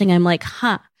interesting. I'm like,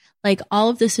 like all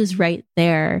of this is right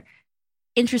there.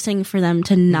 Interesting for them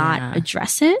to not Yeah.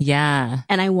 address it. Yeah.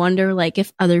 And I wonder like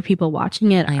if other people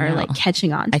watching it I are know. like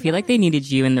catching on. To I feel like they needed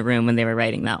you in the room when they were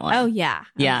writing that one. Oh yeah.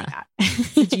 Yeah. Oh, my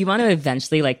God. Do you want to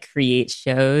eventually like create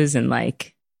shows and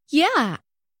like, Yeah.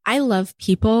 I love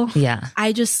people. yeah.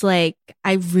 I just like,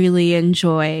 I really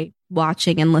enjoy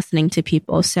watching and listening to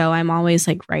people. So I'm always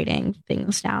like writing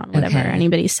things down, whatever Okay.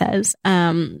 anybody says.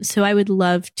 So I would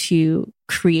love to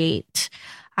create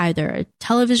either a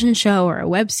television show or a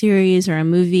web series or a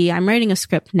movie. I'm writing a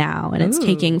script now and it's Ooh.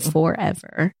 taking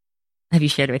forever. Have you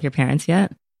shared it with your parents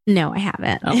yet? No, I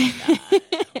haven't. Oh my God.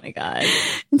 Oh my God.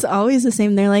 It's always the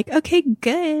same. They're like, okay,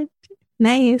 good.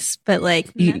 Nice. But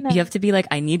like, You, no. you have to be like,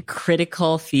 I need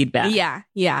critical feedback. Yeah,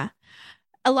 yeah.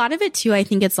 A lot of it too, I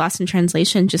think it's lost in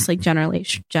translation, just like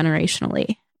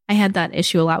generationally. I had that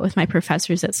issue a lot with my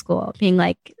professors at school, being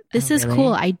like, "This Oh, is really?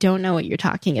 cool. I don't know what you're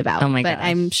talking about, Oh my but gosh.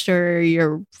 I'm sure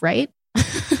you're right."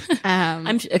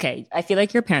 Okay. I feel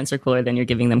like your parents are cooler than you're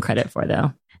giving them credit for,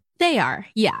 though, They are,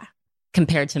 yeah.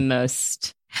 compared to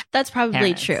most. That's probably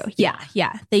Parents. true.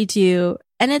 Yeah, they do.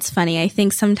 And it's funny. I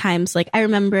think sometimes, like, I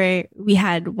remember we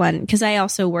had one because I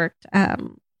also worked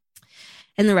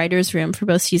in the writer's room for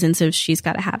both seasons of She's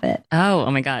Gotta Have It. Oh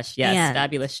my gosh. Yes. Yeah.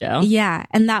 Fabulous show. Yeah.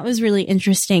 And that was really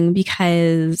interesting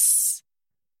because,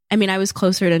 I mean, I was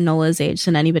closer to Nola's age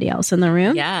than anybody else in the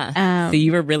room. Yeah. So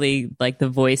you were really like the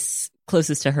voice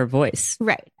closest to her voice.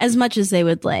 Right. As much as they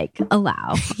would like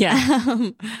allow. Yeah.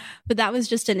 But that was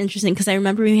just an interesting because I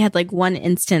remember we had like one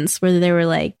instance where they were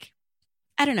like,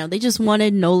 I don't know, they just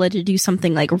wanted Nola to do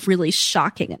something like really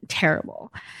shocking and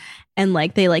terrible. And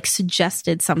like they like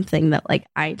suggested something that like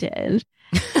I did,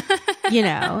 you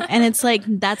know, and it's like,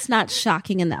 that's not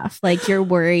shocking enough. Like you're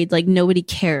worried, like nobody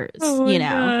cares, Oh my you know?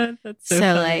 God, that's so,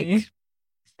 So, funny. like-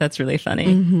 That's really funny.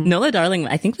 Mhm. Nola Darling,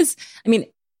 I think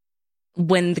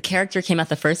when the character came out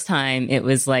the first time, it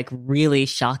was like really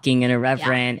shocking and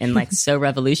irreverent and like so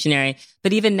revolutionary.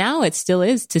 But even now it still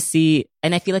is to see.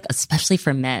 And I feel like, especially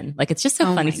for men, like it's just so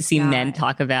Oh funny my to see men God.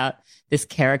 talk about this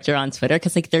character on Twitter.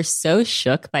 Cause like they're so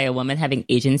shook by a woman having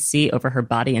agency over her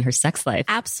body and her sex life.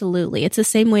 Absolutely. It's the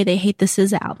same way they hate the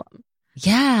SZA album.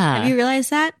 Yeah. Have you realized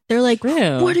that? They're like,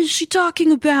 True. what is she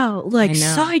talking about? Like I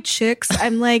know. side chicks.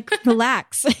 I'm like,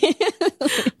 relax.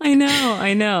 I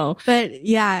know. But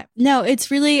yeah, no,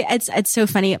 it's really, it's so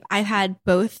funny. I've had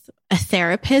both a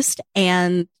therapist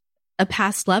and a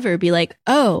past lover be like,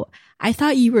 oh, I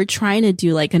thought you were trying to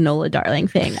do like a Nola Darling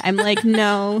thing. I'm like,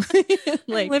 no, I'm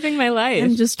like living my life.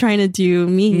 I'm just trying to do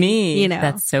me, Me. you know,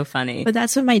 That's so funny. but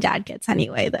that's what my dad gets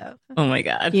anyway, though. Oh my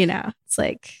God. You know, it's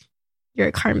like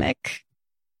your karmic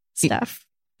stuff.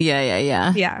 Yeah.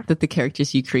 Yeah. That the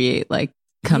characters you create like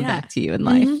come Yeah. back to you in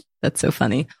life. Mhm. That's so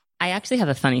funny. I actually have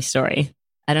a funny story.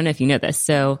 I don't know if you know this.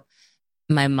 So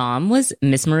my mom was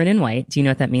Miss Maroon and White. Do you know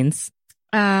what that means?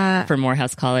 For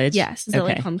Morehouse College? Yes. Is it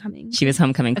like Okay. homecoming? She was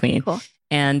homecoming Okay, queen. cool.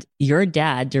 And your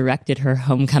dad directed her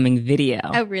homecoming video.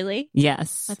 Oh, really?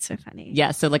 Yes. That's so funny.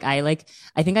 Yeah. So like I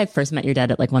think I first met your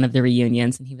dad at like one of the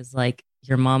reunions and he was like,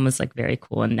 your mom was like very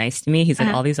cool and nice to me. He's like,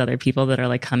 Uh-huh. all these other people that are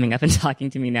like coming up and talking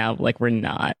to me now, like we're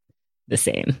not. the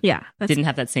same. Yeah. Didn't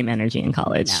have that same energy in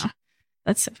college. No.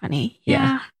 That's so funny.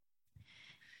 Yeah.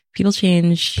 People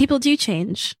change. People do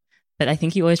change. But I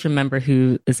think you always remember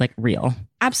who is like real.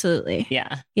 Absolutely.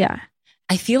 Yeah. Yeah.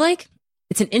 I feel like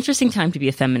it's an interesting time to be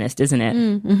a feminist, isn't it?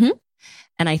 Mm-hmm.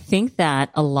 And I think that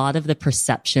a lot of the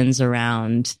perceptions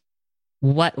around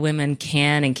what women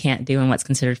can and can't do and what's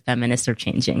considered feminist are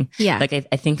changing. Yeah. Like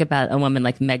I think about a woman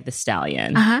like Meg Thee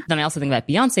Stallion. Uh-huh. Then I also think about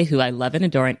Beyonce, who I love and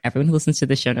adore. And everyone who listens to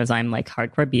the show knows I'm like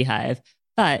hardcore Beehive.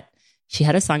 But she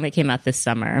had a song that came out this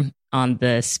summer on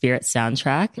the Spirit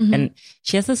soundtrack. Mm-hmm. And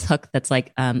she has this hook that's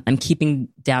like, I'm keeping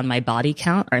down my body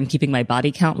count, or I'm keeping my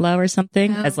body count low or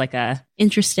something, as like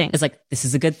interesting. It's like, this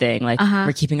is a good thing. Like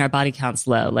we're keeping our body counts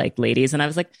low, like ladies. And I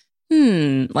was like,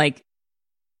 like,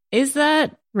 is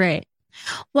that right?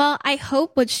 Well, I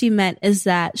hope what she meant is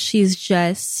that she's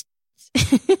just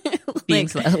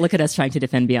like, look at us trying to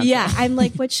defend Beyonce. Yeah. I'm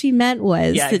like, what she meant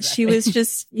was that exactly. She was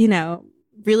just,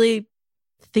 really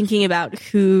thinking about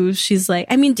who she's like.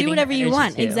 I mean, do whatever you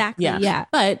want. To. Exactly. Yeah.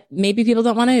 But maybe people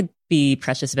don't want to be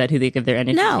precious about who they give their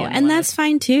energy to. No, and that's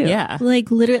fine too. Yeah.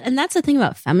 Like literally, and that's the thing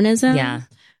about feminism. Yeah.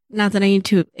 Not that I need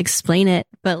to explain it,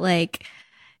 but like,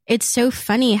 it's so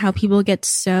funny how people get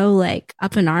so like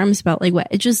up in arms about like what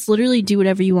it just literally do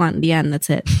whatever you want in the end. That's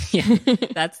it.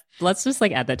 Yeah. Let's just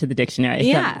like add that to the dictionary.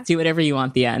 Yeah. Do whatever you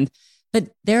want the end. But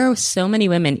there are so many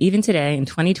women, even today in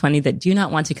 2020, that do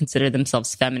not want to consider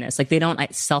themselves feminists. Like they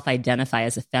don't self-identify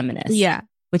as a feminist. Yeah.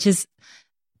 Which is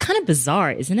kind of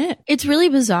bizarre, isn't it? It's really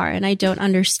bizarre. And I don't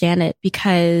understand it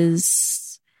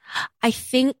because I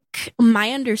think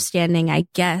my understanding, I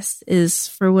guess, is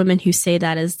for women who say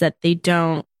that is that they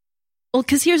don't. Well,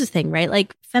 because here's the thing, right?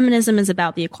 Like feminism is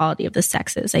about the equality of the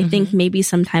sexes. I think maybe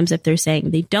sometimes if they're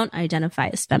saying they don't identify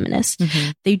as feminist,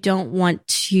 they don't want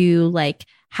to like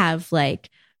have like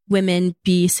women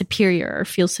be superior or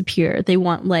feel superior. They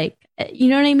want like, you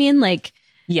know what I mean? Like,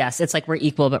 yes, it's like we're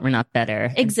equal, but we're not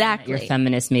better. Exactly. You're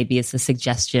feminist. Maybe it's a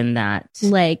suggestion that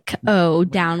like, oh,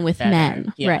 down with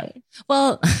men. Yeah. Right.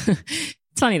 Well, it's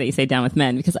funny that you say down with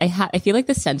men because I feel like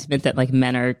the sentiment that like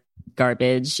men are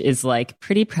garbage is like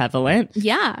pretty prevalent.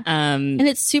 Yeah. And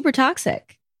it's super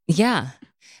toxic. Yeah.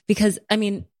 Because I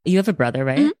mean, you have a brother,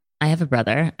 right? Mm-hmm. I have a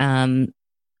brother.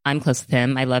 I'm close with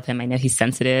him. I love him. I know he's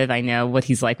sensitive. I know what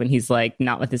he's like when he's like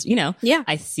not with his, Yeah.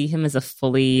 I see him as a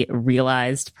fully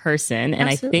realized person. And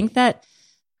Absolutely. I think that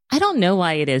I don't know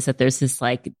why it is that there's this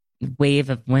like wave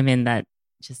of women that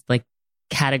just like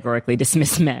categorically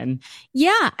dismiss men.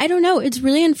 Yeah, I don't know. It's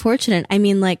really unfortunate. I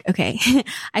mean, like, okay,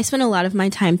 I spend a lot of my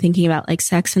time thinking about like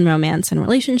sex and romance and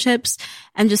relationships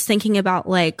and just thinking about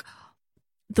like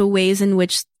the ways in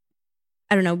which,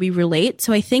 I don't know, we relate.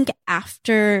 So I think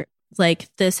after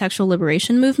like the sexual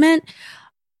liberation movement,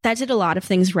 that did a lot of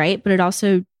things right, but it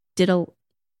also did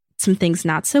some things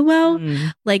not so well.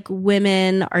 Like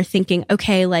women are thinking,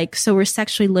 okay, like, so we're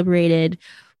sexually liberated,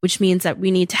 which means that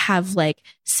we need to have like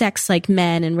sex like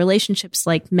men and relationships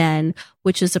like men,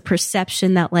 which is a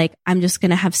perception that like, I'm just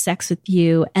going to have sex with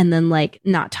you and then like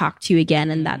not talk to you again.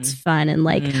 And that's fun and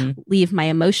like leave my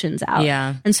emotions out.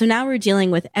 Yeah. And so now we're dealing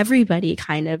with everybody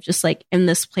kind of just like in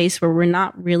this place where we're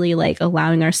not really like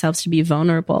allowing ourselves to be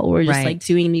vulnerable. We're just like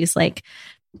doing these like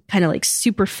kind of like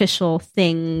superficial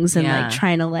things and like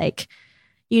trying to like,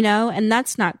 and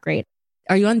that's not great.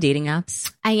 Are you on dating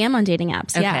apps? I am on dating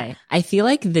apps. Okay. Yeah. I feel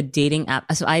like the dating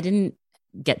app, so I didn't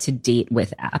get to date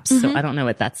with apps. So I don't know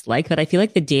what that's like, but I feel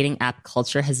like the dating app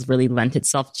culture has really lent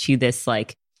itself to this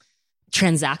like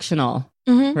transactional,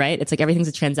 right? It's like everything's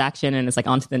a transaction and it's like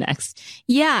on to the next.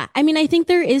 Yeah. I mean, I think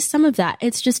there is some of that.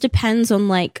 It just depends on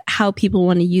like how people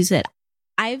want to use it.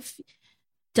 I've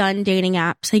done dating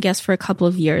apps, I guess, for a couple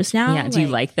of years now. Yeah. Do you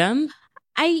like them?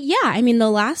 I mean, the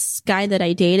last guy that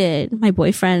I dated, my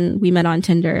boyfriend, we met on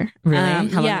Tinder. Really?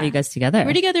 How long were you guys together?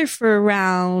 We're together for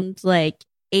around like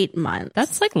 8 months.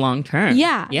 That's like long term.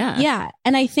 Yeah. Yeah. Yeah.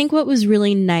 And I think what was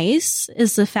really nice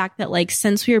is the fact that like,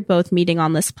 since we were both meeting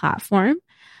on this platform,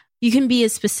 you can be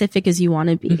as specific as you want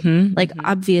to be.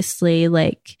 Obviously,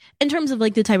 like in terms of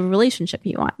like the type of relationship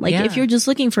you want. Like if you're just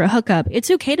looking for a hookup,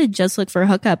 it's okay to just look for a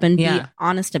hookup and be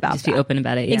honest about just be open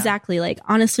about it. Yeah. Exactly. Like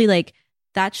honestly, like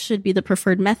that should be the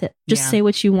preferred method. Just say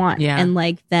what you want and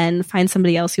like then find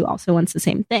somebody else who also wants the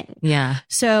same thing. Yeah.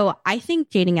 So I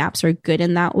think dating apps are good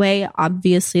in that way.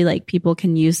 Obviously, like people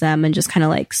can use them and just kind of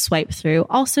like swipe through.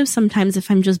 Also, sometimes if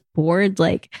I'm just bored,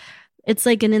 like it's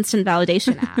like an instant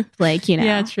validation app. Like,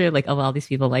 Yeah, true. Like, oh, well, these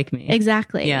people like me.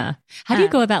 Exactly. Yeah. How do you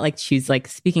go about like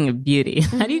speaking of beauty,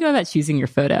 how do you go about choosing your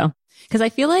photo? Because I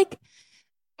feel like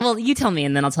Well, you tell me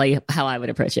and then I'll tell you how I would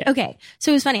approach it. Okay.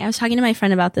 So it was funny. I was talking to my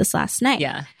friend about this last night.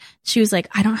 Yeah. She was like,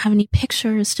 I don't have any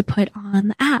pictures to put on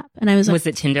the app. And I was like, Was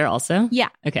it Tinder also? yeah.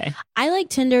 Okay. I like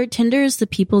Tinder. Tinder is the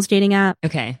people's dating app.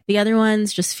 Okay. The other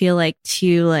ones just feel like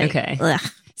too like, Okay. ugh.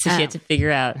 So she had to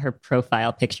figure out her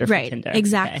profile picture for Right. Tinder.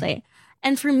 Exactly. Okay.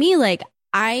 And for me, like,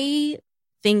 I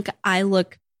think I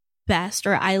look best,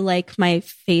 or I like my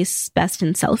face best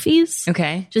in selfies.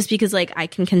 Okay. Just because like I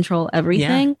can control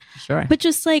everything. Sure. But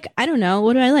just like, I don't know,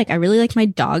 what do I like? I really like my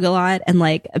dog a lot. And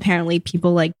like, apparently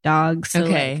people like dogs. So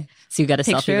okay. like, So you got a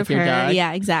picture selfie of with your her. dog.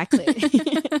 Yeah, exactly.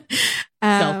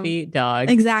 Selfie, dog.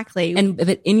 Exactly.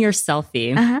 But in your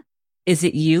selfie, Uh-huh. is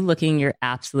it you looking your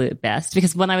absolute best?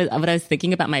 Because what I was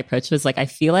thinking about my approach was like, I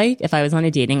feel like if I was on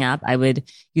a dating app, I would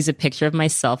use a picture of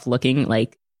myself looking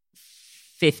like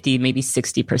 50, maybe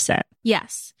 60%.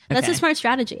 Yes. That's Okay. a smart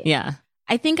strategy. Yeah.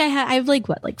 I think I have like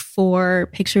what, like 4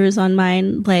 pictures on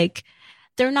mine. Like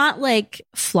they're not like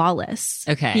flawless.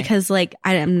 Okay. Because like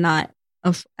I am not,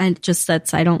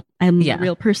 I'm Yeah. a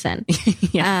real person.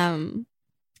 Yeah.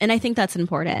 And I think that's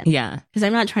important. Yeah. Because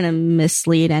I'm not trying to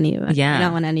mislead anyone. Yeah. I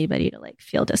don't want anybody to like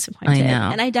feel disappointed. I know.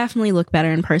 And I definitely look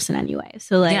better in person anyway.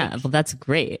 So like, Yeah. Well, that's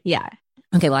great. yeah.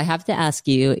 Okay. Well, I have to ask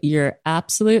you your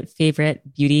absolute favorite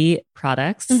beauty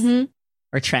products Mhm.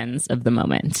 or trends of the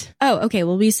moment. Oh, okay.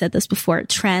 Well, we said this before.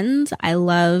 Trends. I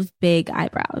love big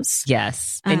eyebrows.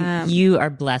 Yes. And you are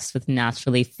blessed with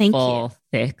naturally Thank full,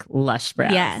 thick, lush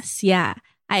brows. Yes. Yeah.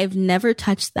 I've never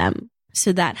touched them.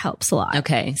 So that helps a lot.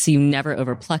 Okay. So you never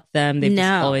overpluck them. They've just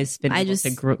No. always been I able just-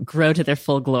 to grow to their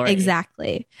full glory.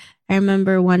 Exactly. I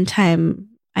remember one time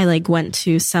I like went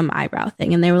to some eyebrow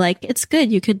thing and they were like, it's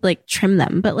good. You could like trim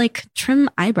them, but like trim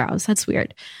eyebrows. That's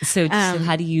weird. So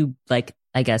how do you like,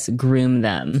 I guess, groom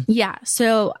them? Yeah.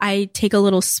 So I take a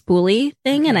little spoolie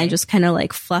thing and I Okay. just kind of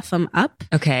like fluff them up.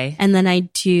 Okay. And then I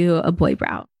do a boy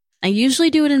brow. I usually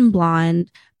do it in blonde,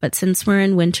 but since we're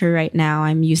in winter right now,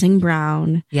 I'm using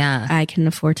brown. Yeah. I can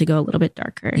afford to go a little bit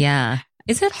darker. Yeah.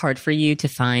 Is it hard for you to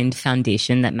find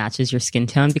foundation that matches your skin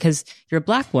tone? Because you're a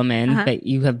black woman, Uh-huh. but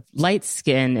you have light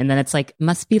skin. And then it's like,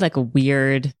 must be like a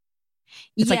weird,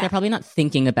 it's like Yeah. they're probably not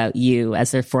thinking about you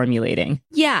as they're formulating.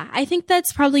 Yeah, I think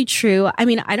that's probably true. I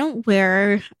mean, I don't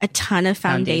wear a ton of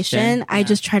foundation. I yeah.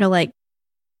 just try to like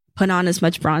put on as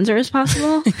much bronzer as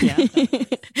possible.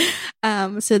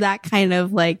 So that kind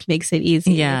of like makes it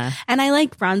easy. Yeah. And I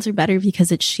like bronzer better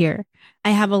because it's sheer. I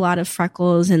have a lot of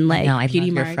freckles and like No, I beauty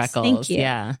love your marks. freckles. Thank you.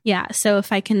 Yeah. Yeah. So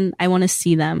if I can, I want to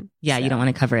see them. Yeah. So, You don't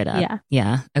want to cover it up. Yeah.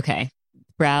 Yeah. Okay.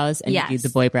 Brows and you do Yes. the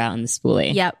boy brow and the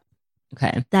spoolie. Yep.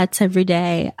 Okay. That's every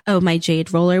day. Oh, my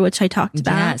jade roller, which I talked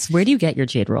about. Yes. Where do you get your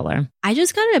jade roller? I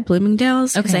just got it at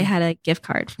Bloomingdale's because Okay. I had a gift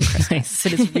card from Christmas. So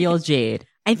it's real jade.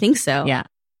 I think so. Yeah.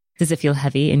 Does it feel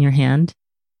heavy in your hand?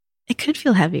 It could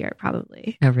feel heavier,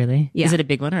 probably. Oh, really? Yeah. Is it a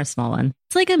big one or a small one?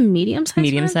 It's like a medium size.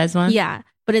 Medium sized one? Yeah,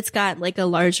 but it's got like a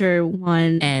larger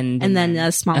one And then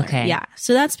a smaller. Okay. Yeah,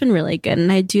 so that's been really good,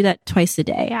 and I do that twice a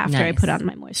day after I Nice. put on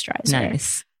my moisturizer.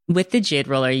 Nice. With the jade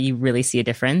roller, you really see a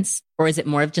difference? Or is it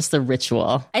more of just the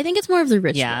ritual? I think it's more of the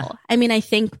ritual. Yeah. I mean, I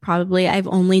think probably I've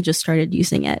only just started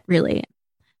using it, really.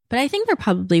 But I think there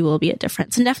probably will be a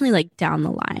difference, and definitely like down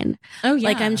the line. Oh, yeah.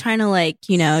 Like I'm trying to like,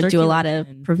 do a lot of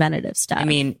Circulation. preventative stuff. I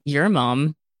mean, you're a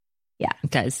mom. Yeah.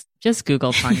 Guys, just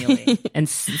Google Tanya Lee and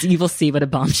you will see what a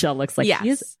bombshell looks like. yes. She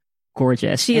is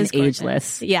gorgeous. She and is gorgeous.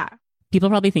 ageless. Yeah, People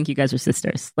probably think you guys are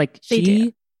sisters. Like They she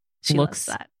do. she looks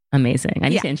loves that. amazing. I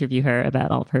need Yeah. to interview her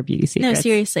about all of her beauty secrets. No,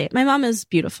 seriously. My mom is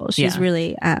beautiful. She's Yeah.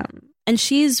 really, and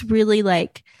she's really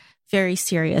like very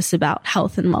serious about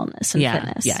health and wellness and Yeah.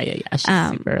 fitness. Yeah. She's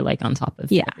super like on top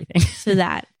of yeah. everything. So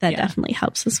that Yeah. definitely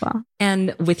helps as well.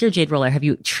 And with your jade roller, have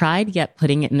you tried yet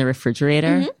putting it in the refrigerator?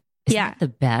 Mhm. Isn't Yeah. that the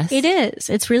best? It is.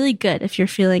 It's really good if you're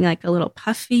feeling like a little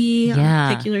puffy on Yeah.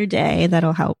 a particular day.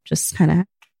 That'll help just kind of bring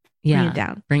Yeah. it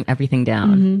down. Bring everything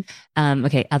down. Mhm.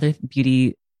 Okay. Other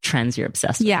beauty trends you're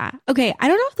obsessed with. Yeah. Okay. I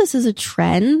don't know if this is a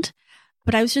trend,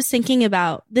 but I was just thinking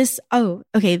about this. Oh,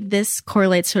 okay. This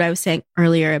correlates to what I was saying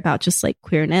earlier about just like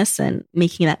queerness and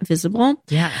making that visible.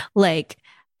 Yeah. Like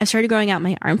I started growing out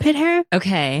my armpit hair.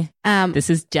 Okay.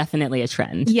 This is definitely a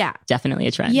trend. Yeah. Definitely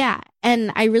a trend. Yeah.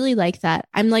 And I really like that.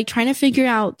 I'm like trying to figure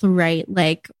out the right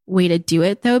like way to do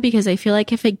it though, because I feel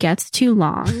like if it gets too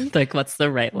long, Like, what's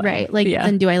the right way? right? Like, yeah.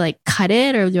 then do I like cut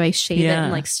it or do I shave it Yeah.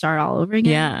 and like start all over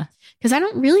again? Yeah. Because I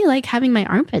don't really like having my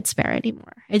armpits bare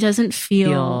anymore. It doesn't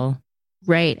feel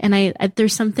right. And I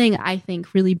there's something I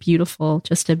think really beautiful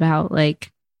just about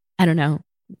like, I don't know,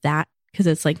 that because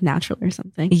it's like natural or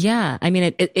something. Yeah. I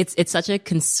mean, it's such a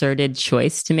concerted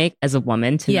choice to make as a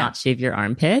woman to not shave your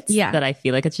armpits. Yeah. That I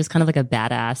feel like it's just kind of like a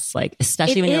badass, like,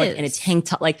 especially when you're like in a tank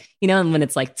top, like, you know, and when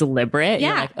it's like deliberate,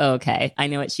 you're like, oh, okay, I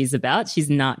know what she's about. She's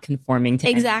not conforming to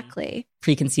any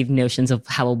preconceived notions of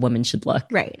how a woman should look.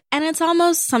 Right. And it's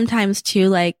almost sometimes too,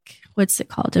 like, what's it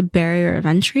called? A barrier of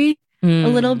entry a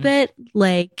little bit.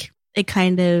 Like, it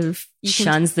kind of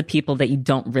shuns the people that you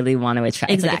don't really want to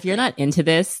attract. Exactly. Like, if you're not into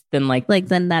this, then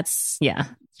then that's thank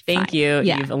fine. you.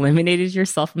 Yeah. You've eliminated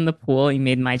yourself from the pool. You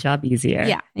made my job easier.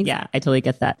 Yeah. Exactly. Yeah. I totally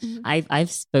get that. Mm-hmm.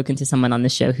 I've spoken to someone on the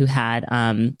show who had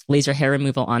laser hair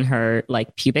removal on her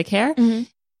like pubic hair,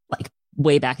 like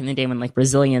way back in the day when like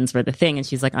Brazilians were the thing. And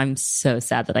she's like, I'm so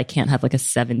sad that I can't have like a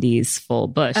 70s full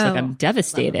bush. Like, I'm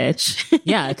devastated.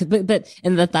 Yeah. But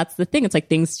that's the thing. It's like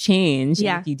things change.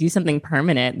 Yeah. If you do something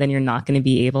permanent, then you're not going to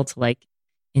be able to like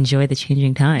enjoy the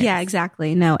changing times. Yeah,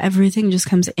 exactly. No, everything just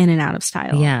comes in and out of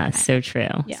style. Yeah. So true.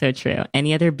 Yeah. So true.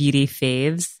 Any other beauty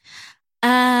faves?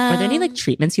 Are there any like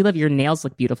treatments you love? Your nails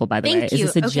look beautiful, by the way.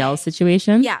 Is this a gel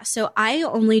situation? Yeah. So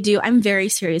I'm very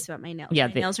serious about my nails. Yeah.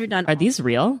 My nails are done. Are these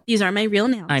real? These are my real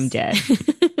nails. I'm dead.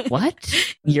 What?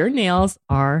 Your nails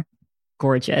are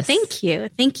gorgeous. Thank you.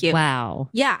 Thank you. Wow.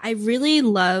 Yeah. I really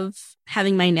love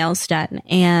having my nails done,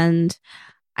 and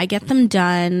I get them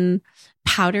done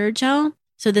powder gel.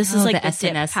 So this is like the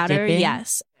SNS dip powder. Dipping?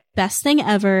 Yes. Best thing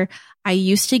ever. I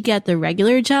used to get the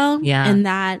regular gel, and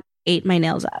that ate my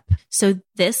nails up. So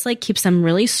this like keeps them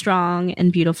really strong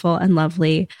and beautiful and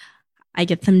lovely. I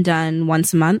get them done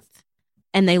once a month,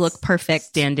 and they look perfect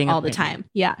standing all the time.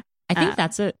 Yeah. I think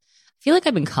I feel like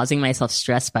I've been causing myself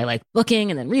stress by like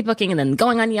booking and then rebooking and then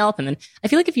going on Yelp. And then I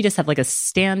feel like if you just have like a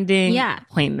standing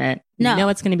appointment, you know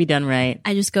it's going to be done right.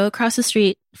 I just go across the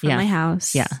street from my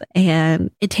house. Yeah. And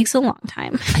it takes a long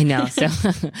time. I know. So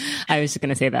I was just going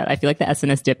to say that. I feel like the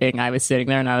SNS dipping, I was sitting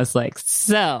there and I was like,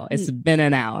 so it's been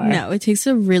an hour. No, it takes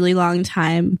a really long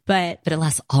time, but it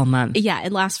lasts all month. Yeah,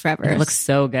 it lasts forever. And it looks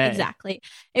so good. Exactly.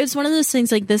 It was one of those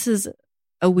things like, this is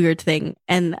a weird thing,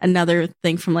 and another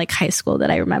thing from like high school that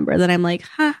I remember that I'm like,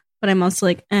 but I'm also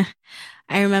like, I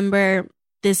remember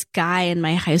this guy in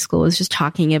my high school was just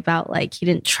talking about like he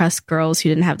didn't trust girls who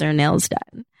didn't have their nails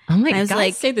done. Oh my God,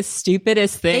 like, say the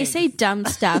stupidest thing. They say dumb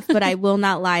stuff, but I will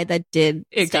not lie, that did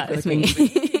stick with me.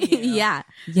 Yeah.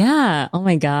 Yeah. Oh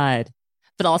my God.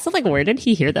 But also, like, where did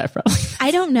he hear that from?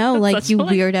 I don't know. Like, you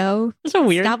weirdo. It's a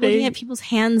weird Stop thing. looking at people's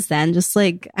hands then. Just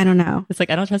like, I don't know. It's like,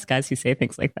 I don't trust guys who say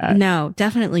things like that. No,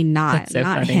 definitely not. So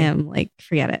not funny. him. Like,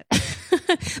 forget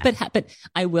it. But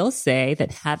I will say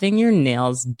that having your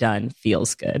nails done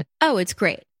feels good. Oh, it's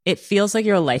great. It feels like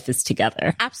your life is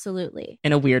together. Absolutely.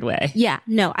 In a weird way. Yeah.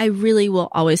 No, I really will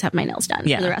always have my nails done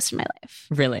for the rest of my life.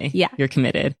 Really? Yeah. You're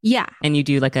committed. Yeah. And you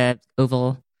do like a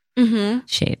oval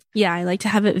shape. Yeah. I like to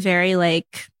have it very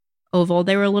like oval.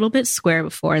 They were a little bit square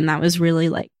before, and that was really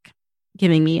like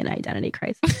giving me an identity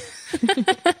crisis.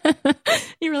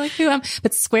 You were like, who am?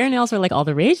 But square nails are like all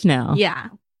the rage now. Yeah.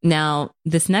 Now,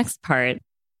 this next part,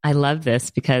 I love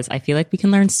this because I feel like we can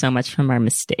learn so much from our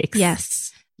mistakes.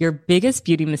 Yes. Your biggest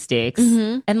beauty mistakes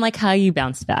and like how you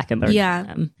bounce back and learn from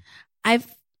them. I've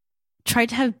tried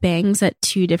to have bangs at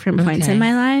 2 different points in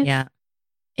my life. Yeah.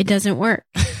 It doesn't work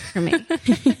for me.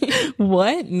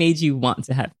 What made you want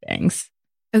to have bangs?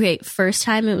 Okay. First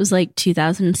time it was like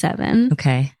 2007.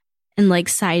 Okay. And like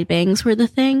side bangs were the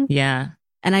thing. Yeah.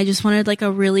 And I just wanted like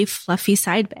a really fluffy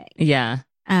side bang. Yeah.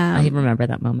 I remember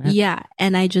that moment. Yeah.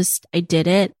 And I did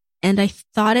it, and I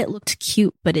thought it looked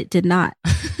cute, but it did not.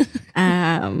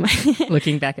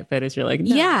 Looking back at photos, you're like,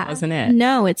 no, that wasn't it.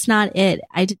 No, it's not it.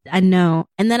 I know.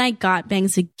 And then I got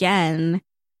bangs again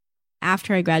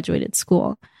after I graduated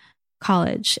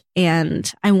college,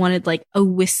 and I wanted like a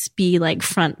wispy, like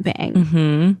front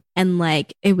bang. And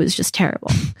like, it was just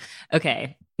terrible.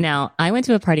 Okay. Now, I went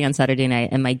to a party on Saturday night,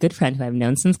 and my good friend who I've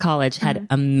known since college had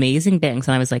amazing bangs.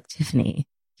 And I was like, Tiffany,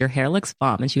 your hair looks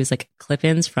bomb. And she was like,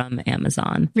 clip-ins from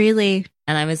Amazon. Really?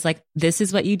 And I was like, this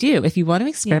is what you do. If you want to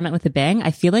experiment with a bang,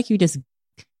 I feel like you just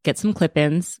get some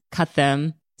clip-ins, cut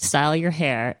them, style your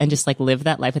hair, and just like live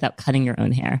that life without cutting your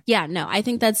own hair. Yeah, no, I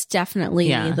think that's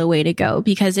definitely the way to go,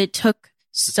 because it took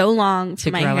so long for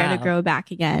my hair to grow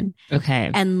back again. Okay.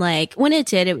 And like when it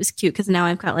did, it was cute because now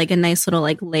I've got like a nice little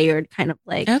like layered kind of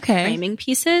like framing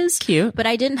pieces. Cute. But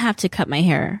I didn't have to cut my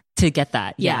hair to get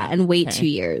that. Yeah. And wait 2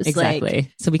 years. Exactly.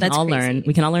 Like, so we can all learn.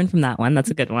 We can all learn from that one.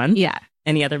 That's a good one. Yeah.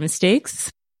 Any other mistakes?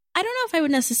 I don't know if I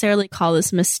would necessarily call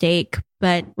this a mistake,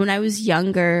 but when I was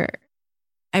younger,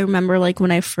 I remember like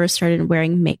when I first started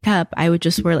wearing makeup, I would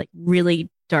just wear like really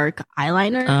dark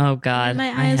eyeliner. Oh God. In my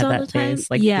eyes all the time.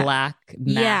 Phase. Like black,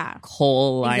 matte,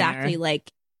 coal liner. Exactly. Like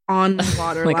on the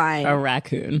waterline. Like a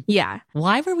raccoon. Yeah.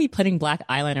 Why were we putting black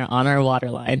eyeliner on our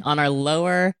waterline, on our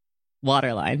lower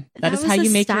waterline? That is was how a you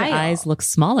make style. your eyes look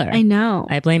smaller. I know.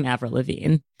 I blame Avril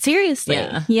Lavigne. Seriously.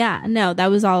 Yeah. No, that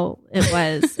was all it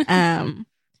was.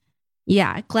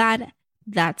 Yeah. Glad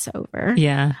that's over.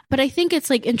 Yeah. But I think it's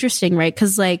like interesting, right?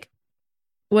 Because like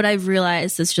what I've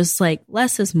realized is just like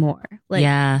less is more. Like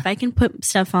Yeah. if I can put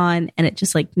stuff on and it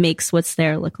just like makes what's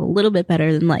there look a little bit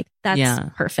better, than like that's Yeah.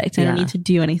 perfect. I don't Yeah. need to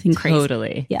do anything crazy.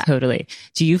 Totally. Yeah. Totally.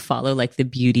 Do you follow like the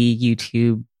beauty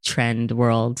YouTube trend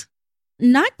world?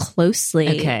 Not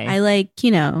closely. Okay. I like,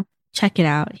 check it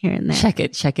out here and there.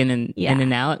 Check in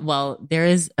and out. Well, there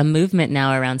is a movement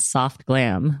now around soft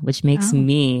glam, which makes Oh.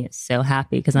 me so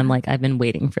happy because I'm like, I've been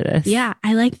waiting for this. Yeah,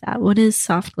 I like that. What is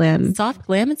soft glam? Soft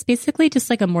glam, it's basically just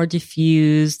like a more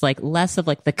diffused, like less of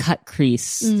like the cut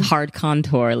crease, hard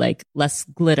contour, like less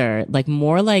glitter, like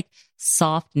more like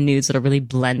soft nudes that are really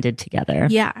blended together.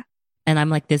 Yeah. And I'm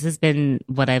like, this has been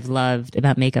what I've loved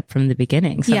about makeup from the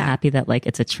beginning. So Yeah. I'm happy that like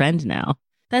it's a trend now.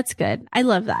 That's good. I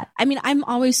love that. I mean, I'm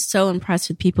always so impressed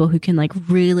with people who can like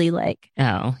really like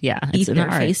Oh, yeah. eat It's an their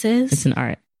art. faces. It's an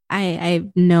art. I have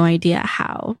no idea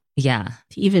how Yeah.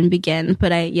 to even begin,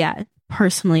 but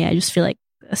personally, I just feel like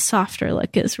a softer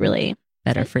look is really,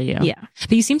 Better for you. yeah.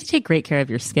 But you seem to take great care of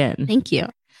your skin. Thank you.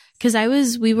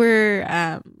 Because we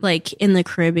were like in the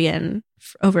Caribbean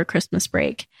over Christmas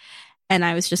break, and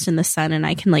I was just in the sun, and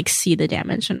I can like see the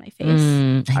damage in my face. I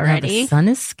know, already. the sun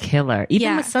is killer. Even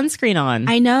Yeah. with sunscreen on.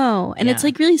 I know, and it's Yeah.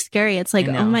 like really scary. It's like,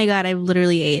 I know. oh my god, I've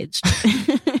literally aged.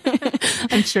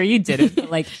 I'm sure you did it, but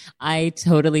like I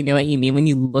totally know what you mean. When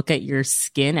you look at your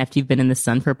skin after you've been in the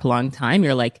sun for a prolonged time,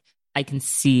 you're like, I can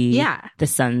see Yeah. the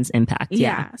sun's impact.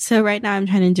 Yeah. So right now I'm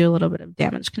trying to do a little bit of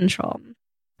damage control,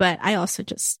 but I also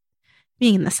just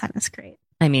being in the sun is great.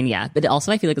 I mean, yeah. But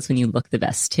also I feel like it's when you look the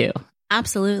best too.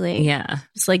 Absolutely. Yeah.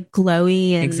 Just like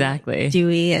glowy and Exactly.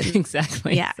 dewy and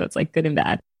Exactly. Yeah. So it's like good and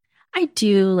bad. I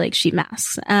do like sheet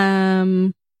masks.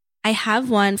 I have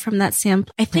one from that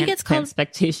sample. I think it's called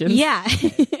Expectations. Yeah.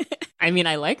 I mean,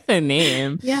 I like the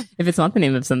name. Yeah. If it's not the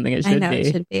name of something, it I should know be.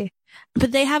 it should be.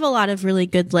 But they have a lot of really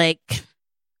good like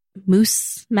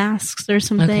moose masks or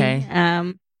something.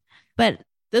 Okay. But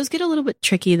those get a little bit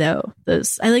tricky though.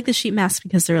 I like the sheet masks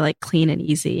because they're like clean and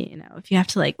easy, if you have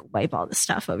to like wipe all the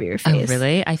stuff over your face. Oh,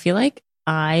 really? I feel like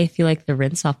the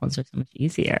rinse off ones are so much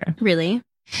easier. Really?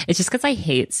 It's just because I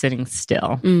hate sitting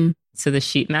still. Mm. So the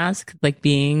sheet mask, like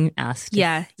being asked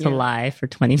Yeah. to lie for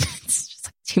 20 minutes, is just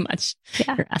like too much.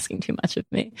 Yeah. You're asking too much of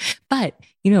me. But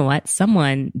you know what?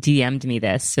 Someone DM'd me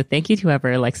this. So thank you to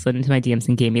whoever like slid into my DMs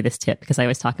and gave me this tip, because I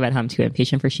always talk about how I'm too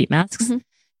impatient for sheet masks. Mhm.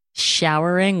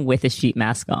 Showering with a sheet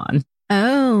mask on,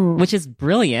 Oh. which is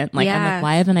brilliant. Like, I'm Yeah. like,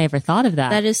 why haven't I ever thought of that?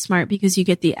 That is smart because you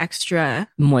get the extra.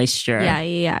 Moisture.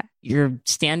 Yeah. You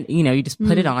just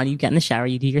put it on, you get in the shower,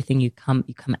 you do your thing, you come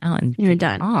out and You're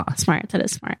done. off. Smart. That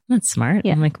is smart. That's smart.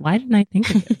 Yeah. I'm like, why didn't I think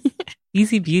of this?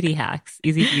 Easy beauty hacks.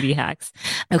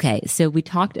 Okay. So we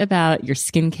talked about your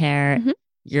skincare, Mhm.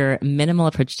 your minimal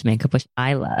approach to makeup, which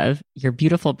I love, your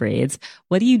beautiful braids.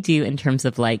 What do you do in terms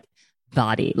of like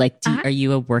body? Like, are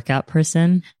you a workout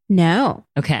person? No,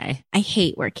 Okay. I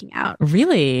hate working out.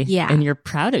 Really? Yeah. And you're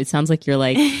proud of it. It sounds like you're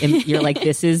like,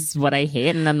 this is what I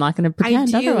hate and I'm not going to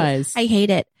pretend otherwise. I hate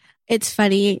it. It's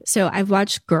funny. So I've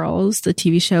watched Girls, the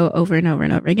TV show, over and over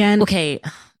and over again. Okay.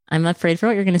 I'm afraid for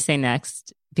what you're going to say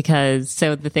next, because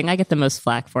the thing I get the most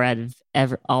flack for out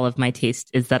of all of my taste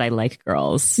is that I like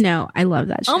girls. No, I love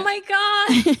that show. Oh my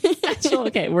God. Actually,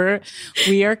 okay.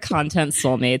 We are content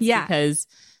soulmates. Yeah. Because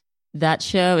that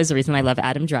show is the reason I love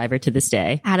Adam Driver to this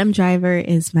day. Adam Driver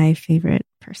is my favorite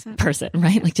person.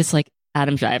 Right? Like just like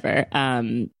Adam Driver.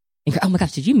 Oh my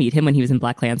gosh. Did you meet him when he was in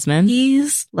Black Klansman?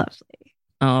 He's lovely.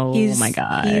 Oh my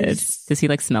God. Does he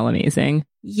like smell amazing?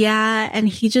 Yeah. And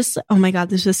he just, oh my God,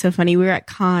 this was so funny. We were at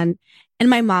Con and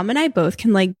my mom and I both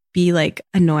can like be like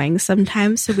annoying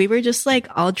sometimes. So we were just like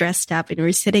all dressed up and we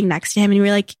were sitting next to him and we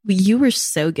were like, you were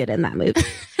so good in that movie.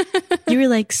 You were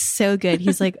like so good.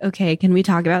 He's like, okay, can we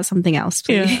talk about something else,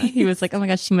 please? Yeah. He was like, oh my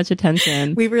gosh, too much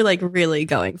attention. We were like really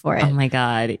going for it. Oh my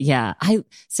God. Yeah.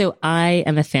 I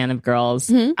am a fan of girls.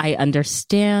 Mhm. I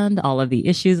understand all of the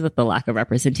issues with the lack of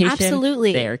representation.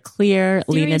 Absolutely. They are clear.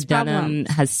 Lena Serious Dunham problems.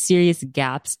 has serious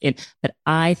gaps but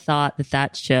I thought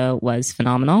that show was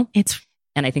phenomenal.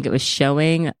 And I think it was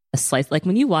showing a slice, like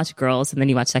when you watch Girls and then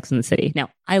you watch Sex and the City. Now,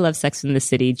 I love Sex and the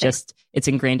City. Just, it's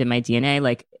ingrained in my DNA.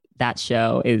 Like that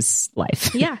show is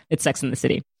life. Yeah. It's Sex and the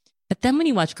City. But then when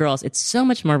you watch Girls, it's so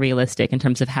much more realistic in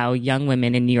terms of how young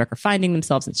women in New York are finding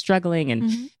themselves and struggling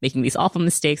and making these awful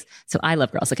mistakes. So I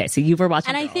love Girls. Okay, so you were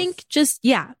watching And Girls. I think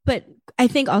but I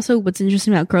think also what's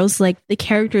interesting about Girls, like the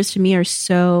characters to me are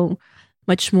so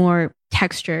much more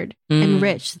textured and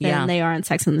rich than they are in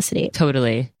Sex and the City.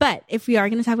 Totally. But if we are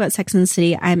going to talk about Sex and the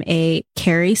City, I'm a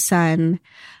Carrie Sun,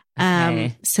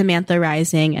 Samantha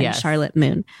Rising, and Charlotte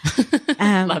Moon.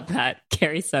 Love that.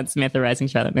 Carrie Sun, Samantha Rising,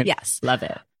 Charlotte Moon. Yes. Love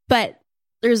it. But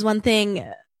there's one thing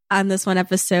on this one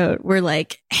episode where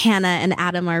like Hannah and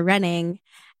Adam are running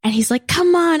and he's like,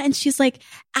 come on. And she's like,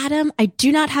 Adam, I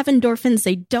do not have endorphins.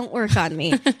 They don't work on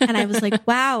me. And I was like,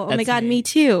 wow, oh my God, me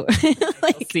too.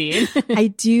 Like,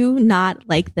 I do not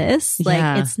like this.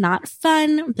 Like, it's not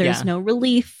fun. There's no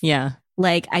relief. Yeah.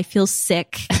 Like, I feel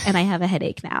sick and I have a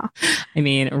headache now. I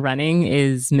mean, running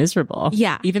is miserable.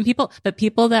 Yeah. Even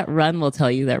people that run will tell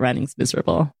you that running's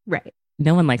miserable. Right.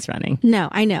 No one likes running. No,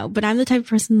 I know. But I'm the type of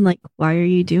person like, why are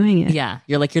you doing it? Yeah.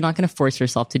 You're like, you're not going to force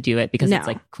yourself to do it because it's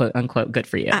like, quote unquote, good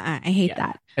for you. I hate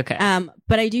that. Okay.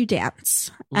 But I do dance.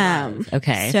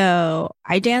 Okay. So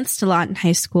I danced a lot in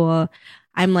high school.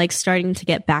 I'm like starting to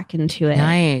get back into it.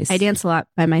 Nice. I dance a lot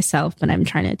by myself, but I'm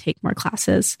trying to take more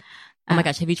classes. Oh my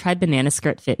gosh. Have you tried Banana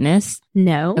Skirt Fitness?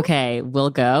 No. Okay. We'll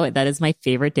go. That is my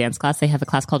favorite dance class. They have a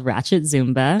class called Ratchet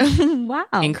Zumba.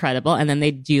 Wow. Incredible. And then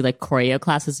they do like choreo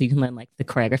classes so you can learn like the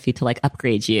choreography to like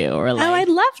upgrade you or like. Oh, I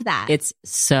love that. It's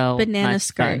so Banana much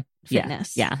Skirt fun.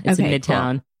 Fitness. Yeah. It's in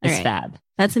Midtown. Cool. It's right. fab.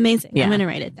 That's amazing. Yeah. I'm going to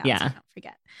write it down so I don't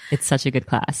forget. It's such a good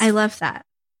class. I love that.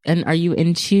 And are you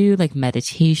into like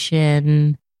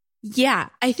meditation? Yeah.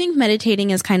 I think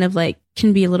meditating is kind of like,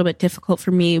 can be a little bit difficult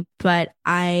for me, but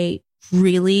I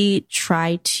really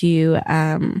try to,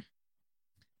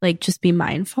 like just be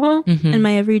mindful in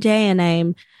my everyday. And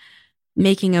I'm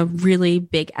making a really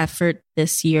big effort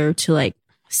this year to like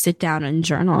sit down and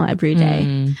journal every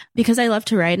day because I love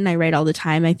to write and I write all the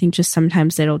time. I think just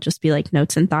sometimes it'll just be like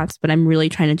notes and thoughts, but I'm really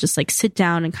trying to just like sit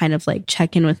down and kind of like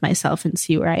check in with myself and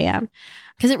see where I am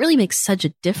because it really makes such a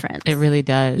difference. It really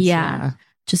does. Yeah.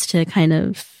 Just to kind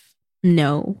of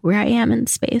know where I am in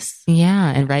space.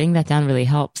 Yeah. And writing that down really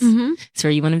helps. So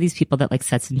are you one of these people that like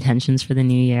sets intentions for the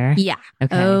new year? Yeah.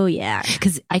 Okay. Oh yeah.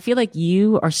 Because I feel like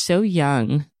you are so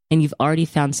young and you've already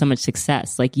found so much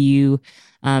success. Like you,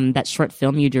 that short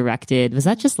film you directed, was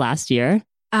that just last year?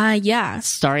 Yeah.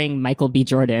 Starring Michael B.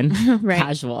 Jordan. Right.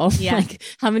 Casual. Yeah. Like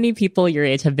how many people your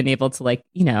age have been able to like,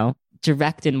 you know,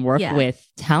 direct and work with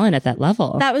talent at that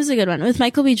level? That was a good one. With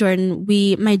Michael B. Jordan,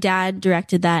 my dad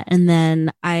directed that and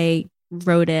then I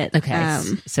wrote it. Okay.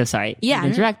 So sorry. Yeah. You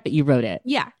didn't direct, but you wrote it.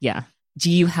 Yeah. Yeah. Do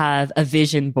you have a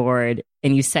vision board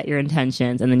and you set your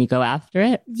intentions and then you go after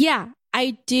it? Yeah,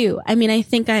 I do. I mean, I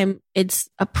think it's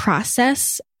a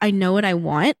process. I know what I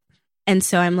want. And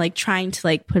so I'm like trying to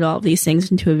like put all of these things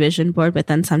into a vision board, but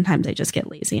then sometimes I just get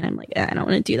lazy and I'm like, I don't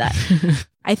want to do that.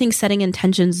 I think setting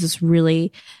intentions is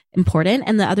really important.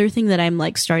 And the other thing that I'm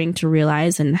like starting to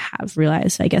realize and have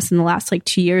realized, I guess, in the last like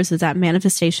 2 years is that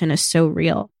manifestation is so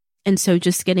real. And so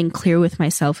just getting clear with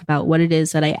myself about what it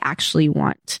is that I actually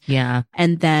want. Yeah.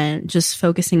 And then just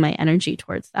focusing my energy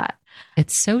towards that.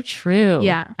 It's so true.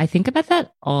 Yeah. I think about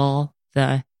that all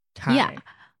the time. Yeah.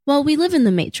 Well, we live in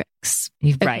the matrix.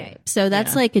 Right. Okay, so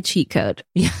that's like a cheat code.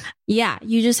 Yeah. Yeah.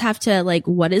 You just have to like,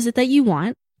 what is it that you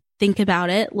want? Think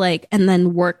about it, like, and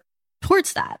then work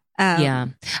towards that. Yeah.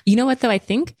 You know what, though? I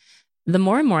think the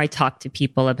more and more I talk to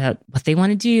people about what they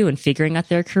want to do and figuring out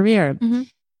their career,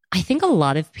 I think a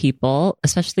lot of people,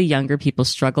 especially younger people,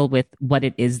 struggle with what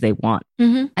it is they want.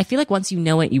 I feel like once you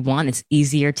know what you want, it's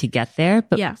easier to get there.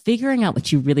 But figuring out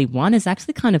what you really want is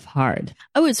actually kind of hard.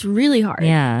 Oh, it's really hard.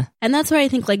 Yeah. And that's why I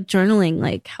think like journaling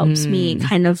like helps me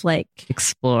kind of like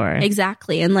explore.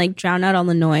 Exactly. And like drown out all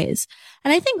the noise.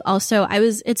 And I think also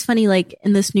it's funny, like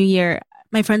in this new year,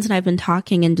 my friends and I have been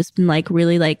talking and just been like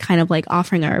really like kind of like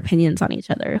offering our opinions on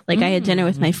each other. Like I had dinner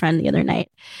with my friend the other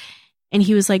night. And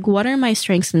he was like, what are my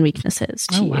strengths and weaknesses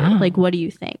to you? Like, what do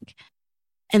you think?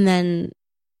 And then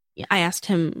I asked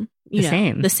him,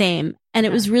 the same. And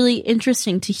it was really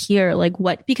interesting to hear like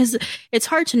because it's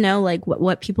hard to know like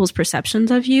what people's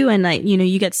perceptions of you. And like,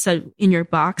 you get so in your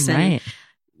box and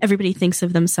everybody thinks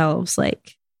of themselves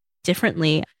like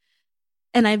differently.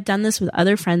 And I've done this with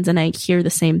other friends and I hear the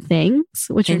same things,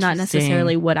 which are not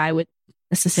necessarily what I would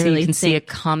necessarily so you can think. see a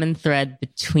common thread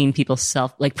between people's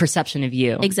perception of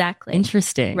you. Exactly.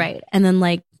 Interesting. Right. And then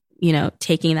like,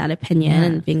 taking that opinion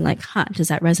and being like, does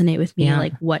that resonate with me?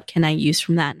 Like, what can I use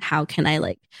from that? And how can I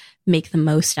like make the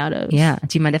most out of? Yeah.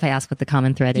 Do you mind if I ask what the